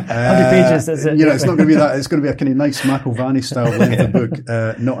 How many pages is it? It's not going to be that. It's going to be a kind of nice McIlvanney style length of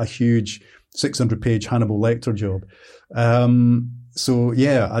book, not a huge 600-page Hannibal Lecter job. So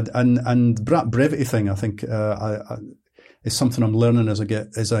yeah, and that brevity thing, I think, is something I'm learning as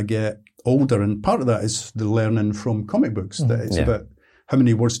I get older, and part of that is the learning from comic books. That it's about how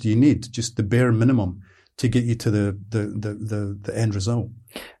many words do you need, just the bare minimum to get you to the end result.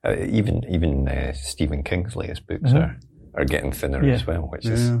 Even Stephen King's latest books are getting thinner as well, which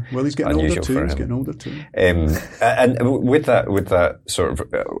is well, he's getting older too. He's getting older too. And with that sort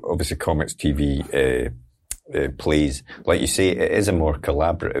of obviously comics, TV. Plays, like you say, it is a more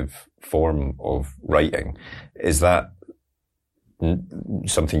collaborative form of writing. Is that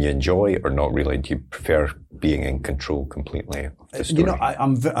something you enjoy or not really? Do you prefer being in control completely of the story?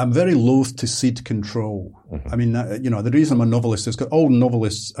 I'm very loath to cede control. Mm-hmm. I mean, the reason I'm a novelist is because all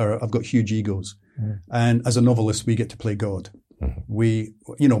novelists have got huge egos. Mm-hmm. And as a novelist, we get to play God.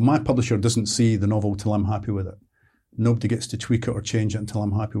 Mm-hmm. My publisher doesn't see the novel till I'm happy with it. Nobody gets to tweak it or change it until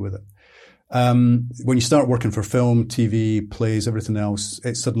I'm happy with it. When you start working for film, TV, plays, everything else,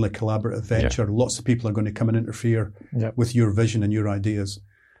 it's suddenly a collaborative venture. Yeah. Lots of people are going to come and interfere with your vision and your ideas.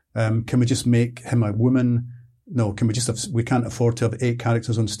 Can we just make him a woman? No. Can we we can't afford to have 8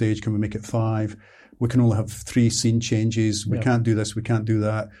 characters on stage. Can we make it 5? We can only have 3 scene changes. We can't do this. We can't do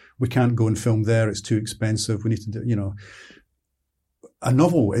that. We can't go and film there. It's too expensive. We need to do, a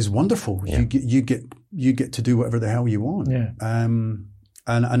novel is wonderful. Yeah. You get to do whatever the hell you want. Yeah.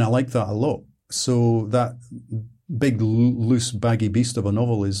 And I like that a lot. So that big, loose, baggy beast of a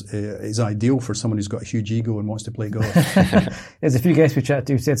novel is ideal for someone who's got a huge ego and wants to play God. There's a few guests we chatted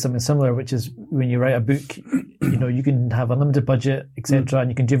to who said something similar, which is when you write a book, you can have a limited budget, etc.,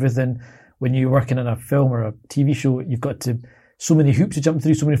 and you can do everything. When you're working on a film or a TV show, you've got so many hoops to jump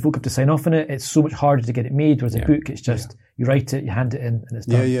through, so many folk have to sign off on it. It's so much harder to get it made. Whereas a book, it's just you write it, you hand it in, and it's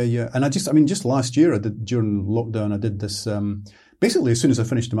done. Yeah. And just last year, during lockdown, I did this. Basically, as soon as I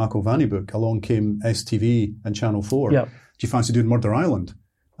finished the McIlvanney book, along came STV and Channel 4. Yep. Do you fancy doing Murder Island?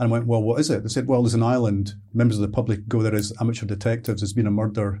 And I went, well, what is it? They said, well, there's an island. Members of the public go there as amateur detectives. There's been a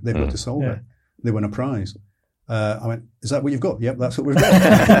murder. They've got to solve it. They win a prize. I went, is that what you've got? Yep, that's what we've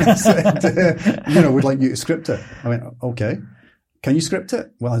got. Said, we'd like you to script it. I went, okay. Can you script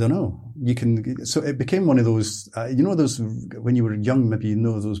it? Well, I don't know. You can. So it became one of those, those, when you were young, maybe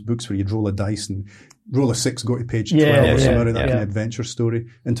those books where you'd roll a dice and roll a 6, go to page 12 or something, that kind of adventure story,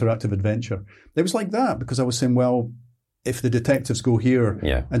 interactive adventure. It was like that because I was saying, well, if the detectives go here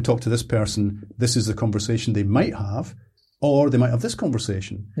and talk to this person, this is the conversation they might have, or they might have this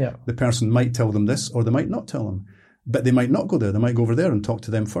conversation. Yeah. The person might tell them this, or they might not tell them. But they might not go there. They might go over there and talk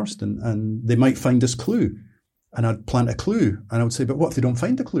to them first, and they might find this clue. And I'd plant a clue, and I would say, but what if they don't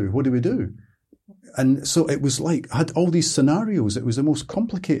find the clue? What do we do? And so it was like, I had all these scenarios. It was the most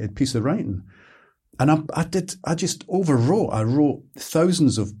complicated piece of writing. And I just overwrote. I wrote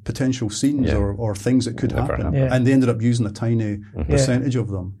thousands of potential scenes or things that could happen. Yeah. And they ended up using a tiny percentage of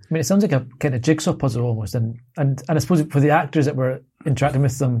them. I mean, it sounds like a kind of jigsaw puzzle almost. And I suppose for the actors that were interacting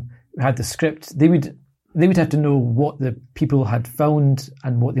with them, who had the script, they would have to know what the people had found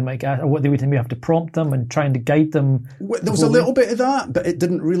and what they might get, or what they would have to prompt them and trying to guide them. Well, there was a little bit of that, but it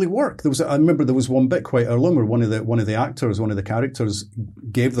didn't really work. I remember there was one bit quite early on where one of the actors, one of the characters,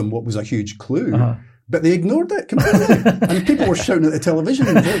 gave them what was a huge clue, but they ignored it completely. And people were shouting at the television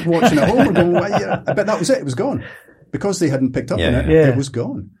and watching at home were going, but that was it. It was gone. because they hadn't picked up on it. Yeah. It was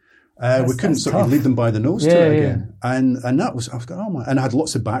gone. We couldn't sort of lead them by the nose to it again. And that was, I was going, oh my, and I had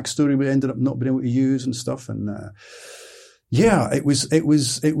lots of backstory we ended up not being able to use and stuff. And, it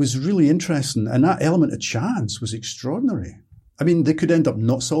was really interesting. And that element of chance was extraordinary. I mean, they could end up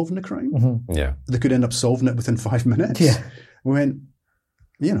not solving the crime. Mm-hmm. Yeah. They could end up solving it within 5 minutes. Yeah. We went,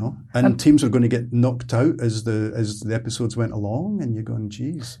 and teams were going to get knocked out as the episodes went along, and you're going,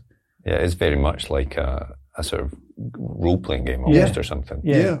 geez. Yeah, it's very much like a sort of role-playing game almost or something.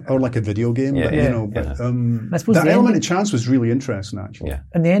 Yeah, or like a video game. Yeah. But, I suppose that element of chance was really interesting, actually. Yeah.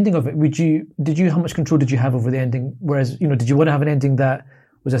 And the ending of it, how much control did you have over the ending? Whereas, did you want to have an ending that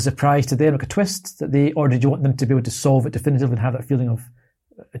was a surprise to them, like a twist, or did you want them to be able to solve it definitively and have that feeling of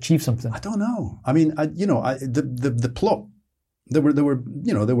achieve something? I don't know. I mean, the plot, there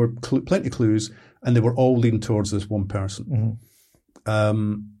were plenty of clues, and they were all leading towards this one person.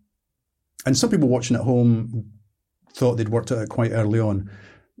 Mm-hmm. And some people watching at home thought they'd worked it out quite early on.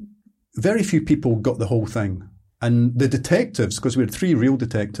 Very few people got the whole thing. And the detectives, because we had 3 real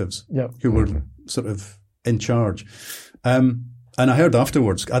detectives who were sort of in charge. And I heard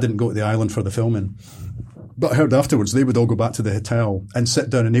afterwards, I didn't go to the island for the filming, but I heard afterwards they would all go back to the hotel and sit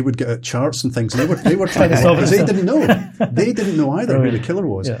down and they would get out charts and things. And they were trying to solve it because they didn't know. They didn't know either who the killer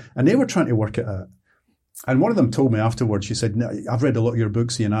was. Yeah. And they were trying to work it out. And one of them told me afterwards, she said, I've read a lot of your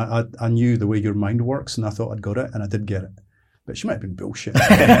books, Ian. I knew the way your mind works and I thought I'd got it, and I did get it. But she might have been bullshit. But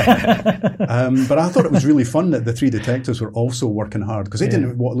I thought it was really fun that the 3 detectives were also working hard because they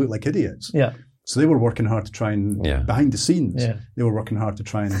didn't look like idiots. Yeah. So they were working hard to try and, behind the scenes, they were working hard to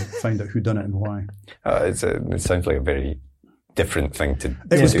try and find out who done it and why. It sounds like a very different thing to do.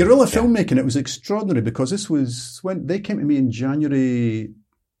 It was guerrilla filmmaking. It was extraordinary because this was when they came to me in January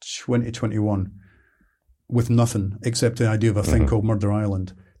 2021 with nothing except the idea of a thing called Murder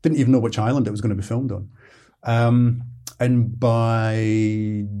Island. Didn't even know which island it was going to be filmed on. And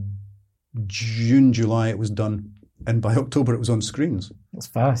by June, July, it was done. And by October, it was on screens. That's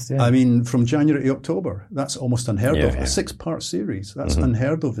fast, yeah. I mean, from January to October, that's almost unheard of. A 6-part series, that's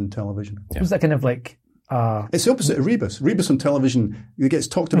unheard of in television. Was that kind of like... It's the opposite of Rebus. Rebus on television, it gets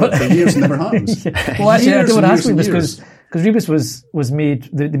talked about for years and never happens. Well, actually, I don't want to ask Rebus because Rebus was made,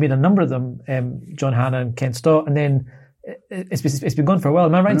 they made a number of them, John Hannah and Ken Stott, and then it's been gone for a while.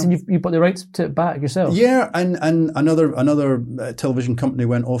 Am I right in saying you bought the rights to it back yourself? Yeah, and another television company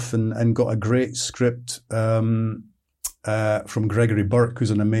went off and got a great script from Gregory Burke,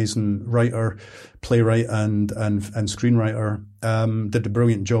 who's an amazing writer, playwright and screenwriter. Did a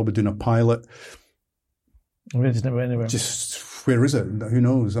brilliant job of doing a pilot. We just never went anywhere. Just where is it? Who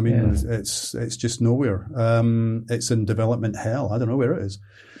knows? I mean, it's just nowhere. It's in development hell. I don't know where it is.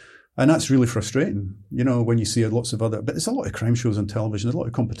 And that's really frustrating, when you see lots of other... But there's a lot of crime shows on television. There's a lot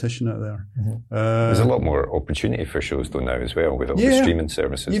of competition out there. Mm-hmm. There's a lot more opportunity for shows, though, now as well, with all the streaming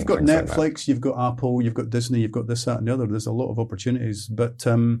services. You've got Netflix, you've got Apple, you've got Disney, you've got this, that, and the other. There's a lot of opportunities. But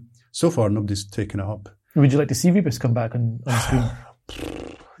so far, nobody's taken it up. Would you like to see Rebus come back on screen?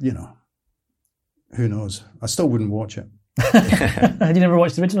 Who knows? I still wouldn't watch it. Had you never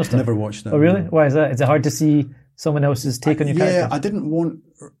watched the original stuff? Never watched it. Oh, really? Why is that? Is it hard to see someone else's take on your character? Yeah, I didn't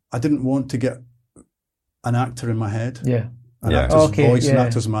want to get an actor in my head. Yeah. An actor's voice and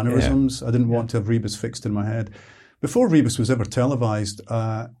actor's mannerisms. Yeah. I didn't want to have Rebus fixed in my head. Before Rebus was ever televised,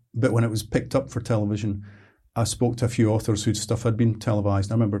 but when it was picked up for television, I spoke to a few authors whose stuff had been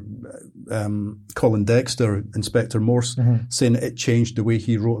televised. I remember Colin Dexter, Inspector Morse, saying it changed the way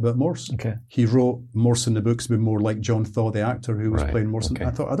he wrote about Morse. Okay. He wrote Morse in the books to be more like John Thaw, the actor who was playing Morse. Okay.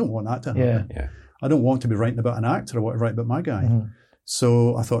 I thought, I don't want that to happen. Yeah. I don't want to be writing about an actor. I want to write about my guy. Mm-hmm.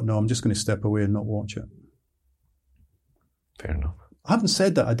 So I thought, no, I'm just going to step away and not watch it. Fair enough. Having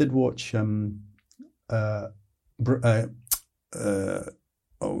said that, I did watch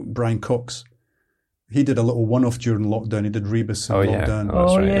Brian Cox. He did a little one-off during lockdown. He did Rebus in lockdown. Oh,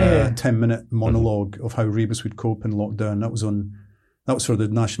 that's right. A 10-minute monologue of how Rebus would cope in lockdown. That was for the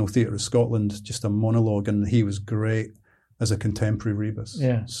National Theatre of Scotland, just a monologue, and he was great as a contemporary Rebus.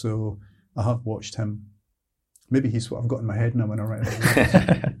 Yeah. So I have watched him. Maybe he's what I've got in my head now when I write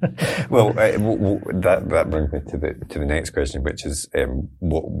it. Well, that brings me to the next question, which is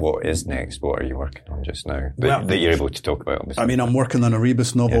what is next? What are you working on just now that you're able to talk about? Obviously. I mean, I'm working on a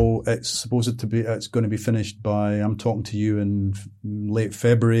Rebus novel. Yeah. It's going to be finished by, I'm talking to you in late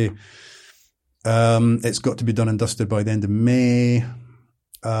February. It's got to be done and dusted by the end of May,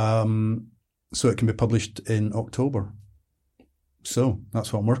 so it can be published in October. So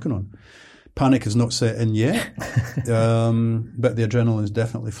that's what I'm working on. Panic is not set in yet, but the adrenaline is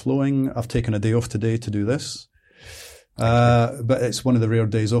definitely flowing. I've taken a day off today to do this. But it's one of the rare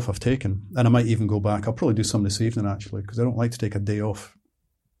days off I've taken. And I might even go back. I'll probably do some this evening, actually, because I don't like to take a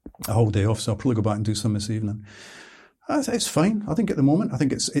whole day off. So I'll probably go back and do some this evening. It's fine. I think at the moment,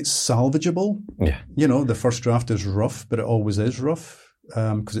 it's salvageable. Yeah. You know, the first draft is rough, but it always is rough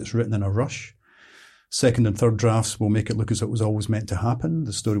because it's written in a rush. Second and third drafts will make it look as though it was always meant to happen.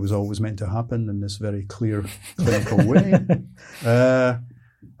 The story was always meant to happen in this very clear, clinical way. And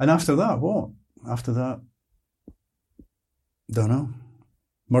after that, what? After that, don't know.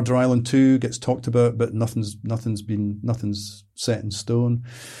 Murder Island 2 gets talked about, but nothing's set in stone.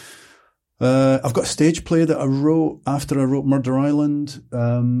 I've got a stage play that I wrote after I wrote Murder Island,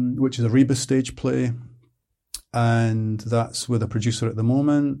 which is a rebus stage play, and that's with a producer at the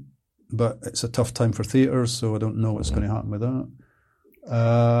moment. But it's a tough time for theatre, so I don't know what's going to happen with that.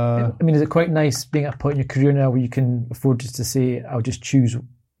 I mean, is it quite nice being at a point in your career now where you can afford just to say, I'll just choose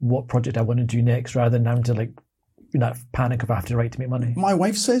what project I want to do next, rather than having to that panic of I have to write to make money? My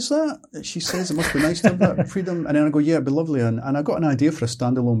wife says that. She says it must be nice to have that freedom. And then I go, yeah, it'd be lovely. And I got an idea for a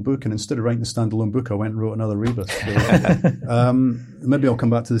standalone book, and instead of writing the standalone book, I went and wrote another rebus. So, maybe I'll come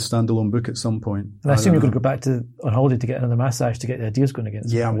back to the standalone book at some point. And I assume you're going to go back on holiday to get another massage to get the ideas going again.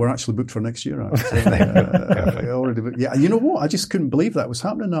 Yeah, we're actually booked for next year, actually. Already booked. Yeah, you know what? I just couldn't believe that was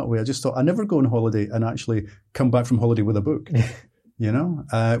happening that way. I just thought I never go on holiday and actually come back from holiday with a book. You know,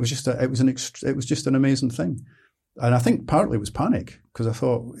 it was just an amazing thing. And I think partly it was panic, because I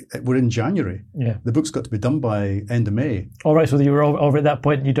thought, we're in January. Yeah. The book's got to be done by end of May. All right, so you were over at that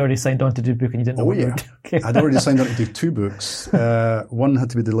point and you'd already signed on to do a book and you didn't know what you were doing. Okay. I'd already signed on to do 2 books. One had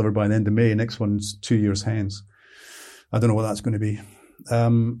to be delivered by the end of May, next one's 2 years hence. I don't know what that's going to be.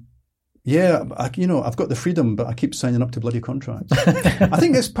 I've got the freedom, but I keep signing up to bloody contracts. I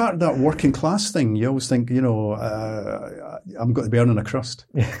think it's part of that working class thing. You always think, I'm going to be earning a crust.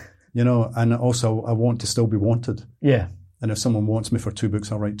 Yeah. You know, and also I want to still be wanted. Yeah. And if someone wants me for 2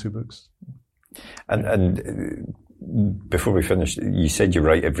 books, I'll write 2 books. And before we finish, you said you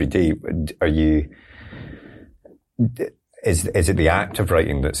write every day. Is it the act of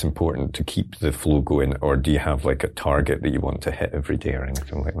writing that's important to keep the flow going, or do you have like a target that you want to hit every day or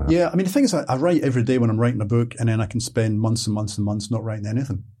anything like that? Yeah, I mean, the thing is, I write every day when I'm writing a book, and then I can spend months and months and months not writing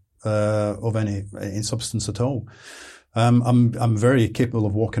anything of any substance at all. I'm very capable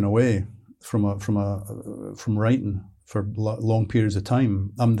of walking away from writing for long periods of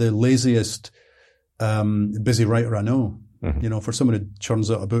time. I'm the laziest busy writer I know. Mm-hmm. You know, for someone who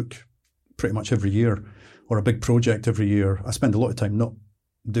churns out a book pretty much every year, or a big project every year, I spend a lot of time not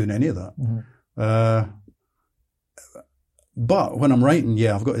doing any of that. Mm-hmm. But when I'm writing,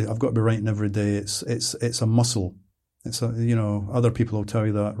 I've got to be writing every day. It's a muscle. It's other people will tell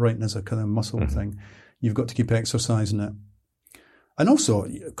you that writing is a kind of muscle mm-hmm. thing. You've got to keep exercising it. And also,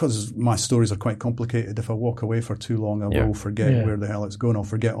 because my stories are quite complicated, if I walk away for too long, I will forget where the hell it's going. I'll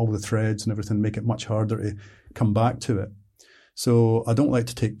forget all the threads and everything, make it much harder to come back to it. So I don't like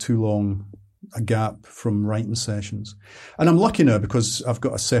to take too long a gap from writing sessions. And I'm lucky now because I've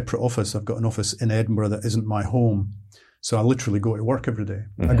got a separate office. I've got an office in Edinburgh that isn't my home. So I literally go to work every day.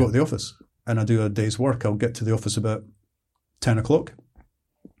 Mm-hmm. I go to the office and I do a day's work. I'll get to the office about 10 o'clock.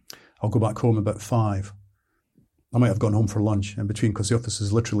 I'll go back home about 5. I might have gone home for lunch in between because the office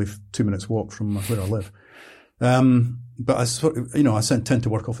is literally 2 minutes walk from where I live. But I tend to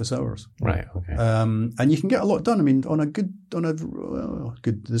work office hours. Right. Okay. And you can get a lot done. I mean,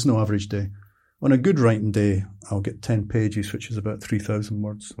 there's no average day. On a good writing day, I'll get 10 pages, which is about 3,000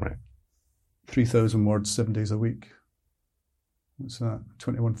 words. Right. 3,000 words, 7 days a week. What's that?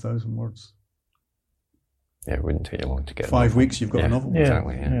 21,000 words. Yeah, it wouldn't take you long to get 5 weeks, you've got a novel. Yeah,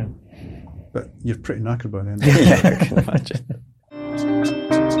 exactly, yeah. But you're pretty knackered by then. Yeah, I can imagine.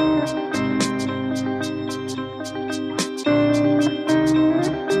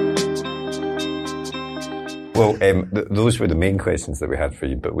 Well, those were the main questions that we had for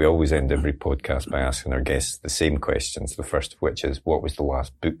you, but we always end every podcast by asking our guests the same questions, the first of which is, what was the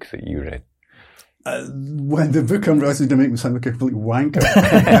last book that you read? When the book I'm writing to make me sound like a complete wanker.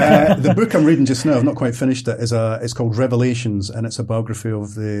 The book I'm reading just now, I've not quite finished it, it's called Revelations, and it's a biography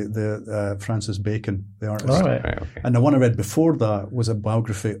of the Francis Bacon, the artist. Oh, right. Right, okay. And the one I read before that was a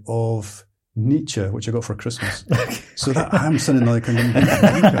biography of Nietzsche, which I got for Christmas. So that I'm sounding like I'm going to be a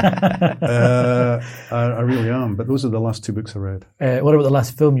wanker. I really am. But those are the last 2 books I read. What about the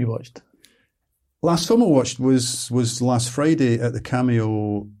last film you watched? Last film I watched was last Friday at the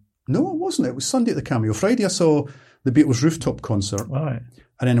Cameo. No, it wasn't. It was Sunday at the Cameo. Friday I saw the Beatles rooftop concert. All right.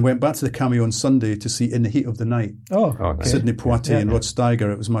 And then I went back to the Cameo on Sunday to see In the Heat of the Night. Oh, okay. Sidney Poitier and Rod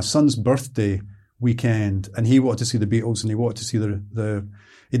Steiger. It was my son's birthday weekend, and he wanted to see the Beatles, and he wanted to see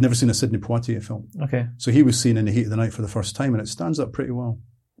he'd never seen a Sidney Poitier film. Okay. So he was seeing In the Heat of the Night for the first time, and it stands up pretty well.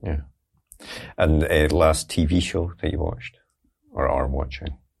 Yeah. And last TV show that you watched or are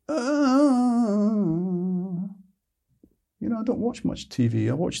watching? I don't watch much TV.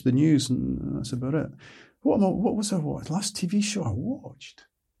 I watch the news, and that's about it. What was I watching? Last TV show I watched?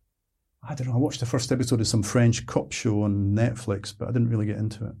 I don't know. I watched the first episode of some French cop show on Netflix, but I didn't really get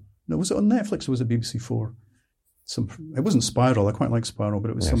into it. No, was it on Netflix or was it BBC 4? It wasn't Spiral. I quite like Spiral, but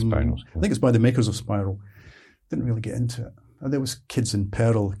it was Spiral's cool. I think it's by the makers of Spiral. Didn't really get into it. There was kids in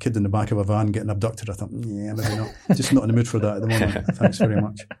peril, a kid in the back of a van getting abducted. I thought, yeah, maybe not. Just not in the mood for that at the moment. Thanks very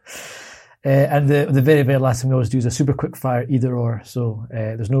much. And the very, very last thing we always do is a super quick fire either or. So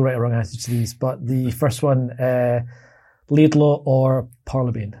there's no right or wrong answer to these. But the first one, Laidlaw or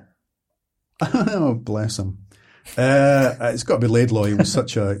Parlebane? Oh, bless him. It's got to be Laidlaw. He was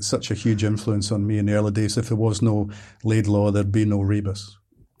such a huge influence on me in the early days. If there was no Laidlaw, there'd be no Rebus.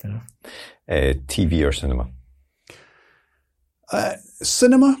 TV or cinema?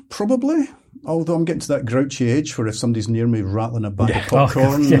 Cinema, probably. Although I'm getting to that grouchy age where if somebody's near me rattling a bag of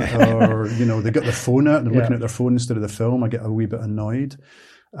popcorn, or they got their phone out and they're looking at their phone instead of the film, I get a wee bit annoyed.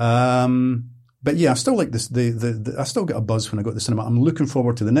 But yeah, I still like this. I still get a buzz when I go to the cinema. I'm looking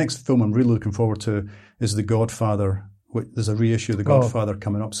forward to the next film. I'm really looking forward to is The Godfather. There's a reissue of The Godfather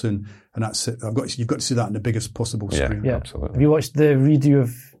coming up soon, and that's it. You've got to see that on the biggest possible screen. Yeah, absolutely. Have you watched the redo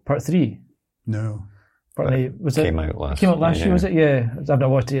of Part 3? No. Apparently, came out last year, was it? Yeah. I've not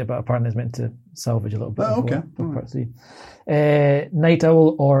watched it yet, but apparently it's meant to salvage a little bit. Oh, okay. Part 3. Night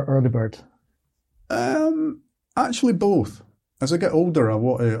owl or early bird? Actually, both. As I get older, I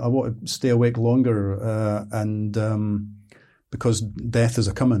want to stay awake longer, and because death is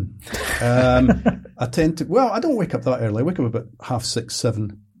a coming. I tend to. Well, I don't wake up that early. I wake up about 6:30,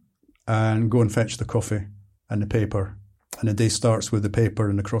 7, and go and fetch the coffee and the paper, and the day starts with the paper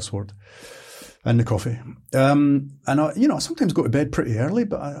and the crossword. And the coffee. And I sometimes go to bed pretty early,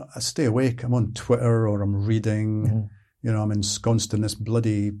 but I stay awake. I'm on Twitter or I'm reading. Mm-hmm. I'm ensconced in this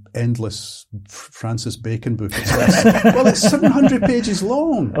bloody endless Francis Bacon book. It's 700 pages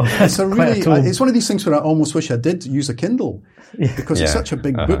long. Oh, it's it's one of these things where I almost wish I did use a Kindle because it's such a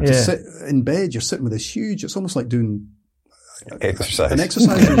big book to sit in bed. You're sitting with this huge, it's almost like doing exercise. An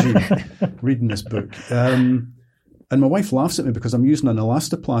exercise regime, reading this book. And my wife laughs at me because I'm using an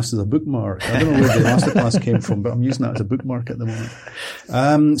elastoplast as a bookmark. I don't know where the elastoplast came from, but I'm using that as a bookmark at the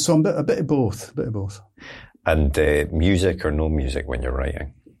moment. So I'm a bit of both. And music or no music when you're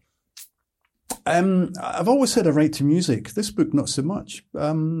writing? I've always said I write to music. This book, not so much.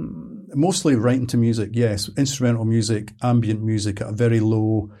 Mostly writing to music, yes. Instrumental music, ambient music at a very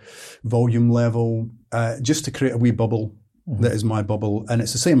low volume level, just to create a wee bubble that is my bubble. And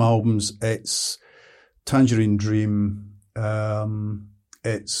it's the same albums. It's Tangerine Dream,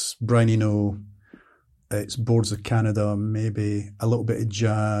 it's Brian Eno, it's Boards of Canada, maybe a little bit of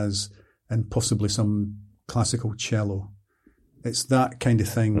jazz, and possibly some classical cello. It's that kind of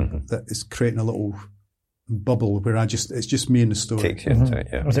thing that is creating a little bubble where it's just me and the story. Takes you into it,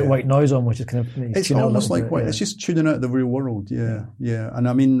 yeah. Or is it white noise on, which is kind of... It's almost like white, it's just tuning out the real world, yeah. And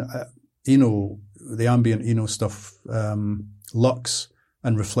I mean, Eno, the ambient Eno stuff, Lux,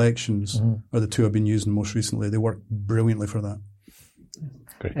 and Reflections are the two I've been using most recently. They work brilliantly for that.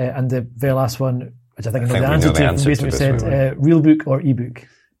 Great. And the very last one, which I think I know the answer to, said, real book or ebook?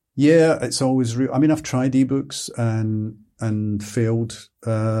 Yeah, it's always real. I mean, I've tried ebooks and failed.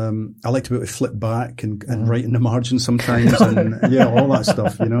 I like to be able to flip back and write in the margin sometimes, and all that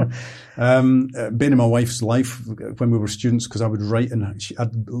stuff. Been in my wife's life when we were students because I would write and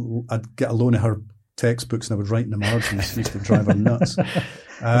I'd get a loan of her textbooks and I would write in the margins. It used to drive her nuts. As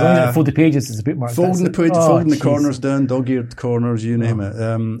long as you fold the pages, it's a bookmark. Folding the corners down, dog-eared corners, you name it.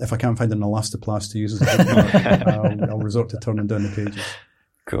 If I can't find an elastoplast to use as a bookmark, I'll resort to turning down the pages.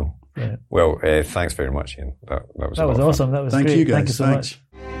 Cool. Yeah. Well, thanks very much, Ian. That was awesome. That was great. Thank you, guys. Thank you so much.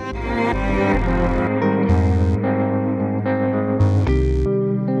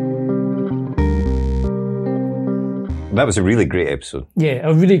 That was a really great episode. Yeah,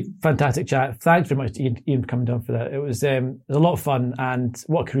 a really fantastic chat. Thanks very much to Ian for coming down for that. It was a lot of fun, and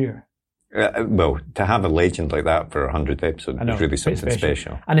what a career. Well, to have a legend like that for 100th episode is really something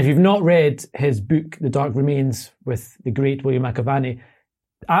special. And if you've not read his book, The Dark Remains, with the great William McIlvanney,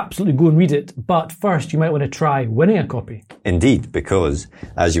 absolutely go and read it. But first, you might want to try winning a copy. Indeed, because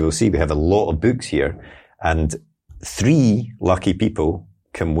as you will see, we have a lot of books here, and 3 lucky people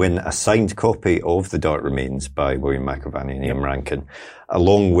can win a signed copy of The Dark Remains by William McIlvanney and Ian Rankin,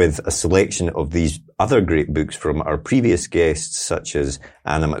 along with a selection of these other great books from our previous guests, such as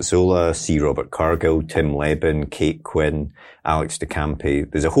Anna Mazzola, C. Robert Cargill, Tim Lebon, Kate Quinn, Alex de Campi.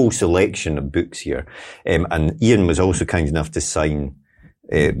 There's a whole selection of books here. And Ian was also kind enough to sign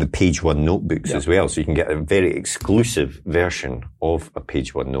the page one notebooks as well, so you can get a very exclusive version of a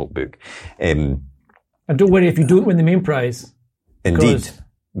page one notebook. And don't worry if you don't win the main prize. Indeed,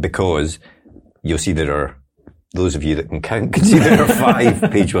 because you'll see there are, those of you that can count can see there are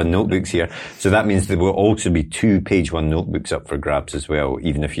 5 page one notebooks here. So that means there will also be 2 page one notebooks up for grabs as well,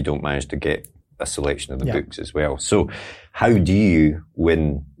 even if you don't manage to get a selection of the books as well. So how do you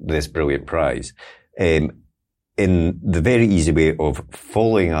win this brilliant prize? In the very easy way of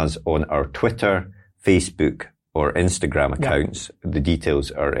following us on our Twitter, Facebook, or Instagram accounts. The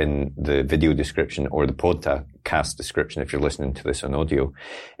details are in the video description or the podcast description if you're listening to this on audio.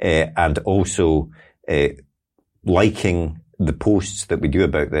 And also liking the posts that we do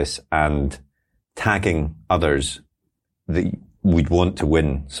about this and tagging others that would want to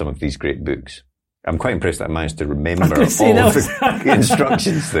win some of these great books. I'm quite impressed that I managed to remember all the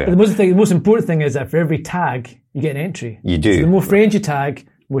instructions there. The most important thing is that for every tag, you get an entry. You do. So the more friends you tag,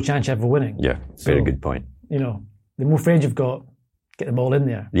 the more chance you have of winning. Yeah, very good point. You know, the more friends you've got, get them all in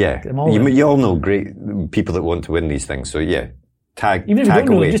there. Yeah. Get them all you all know great people that want to win these things. So yeah, tag even if you don't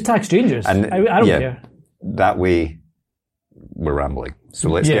know away. them, just tag strangers. And I don't care. That way, we're rambling. So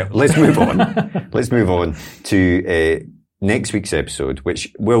let's move on. Let's move on to next week's episode,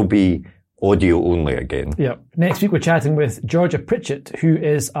 which will be audio only again. Yeah. Next week we're chatting with Georgia Pritchett, who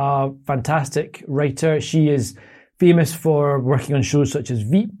is a fantastic writer. She is famous for working on shows such as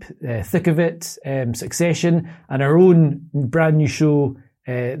Veep, Thick of It, Succession, and her own brand new show,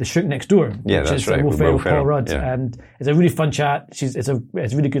 The Shrink Next Door. Yeah, that's right. With Will Paul Rudd. Yeah. And it's a really fun chat. It's a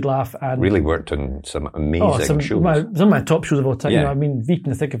really good laugh. And really worked on some amazing shows. Some of my top shows of all time. Yeah. You know, I mean, Veep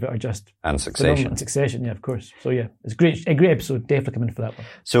and The Thick of It are just and Succession. And Succession, yeah, of course. So yeah, it's great. A great episode. Definitely come in for that one.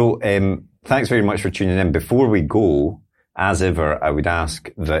 So thanks very much for tuning in. Before we go, as ever, I would ask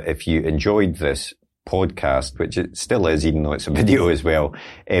that if you enjoyed this podcast, which it still is, even though it's a video as well,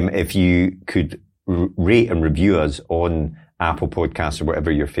 if you could rate and review us on Apple Podcasts or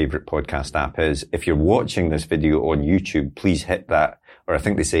whatever your favorite podcast app is. If you're watching this video on YouTube, please hit that, or I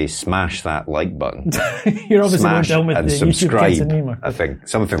think they say smash that like button. You're obviously smash down with and the subscribe, YouTube kids I think,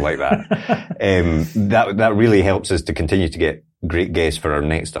 something like that. That really helps us to continue to get great guests for our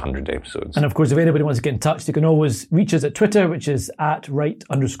next 100 episodes. And of course, if anybody wants to get in touch, they can always reach us at Twitter, which is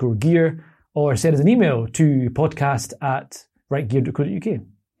 @right_gear, or send us an email to podcast@rightgear.co.uk.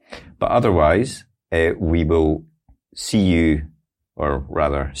 But otherwise, we will see you, or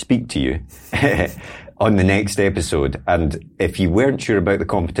rather speak to you, on the next episode. And if you weren't sure about the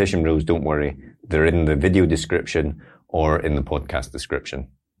competition rules, don't worry. They're in the video description or in the podcast description.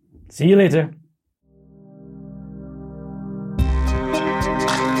 See you later.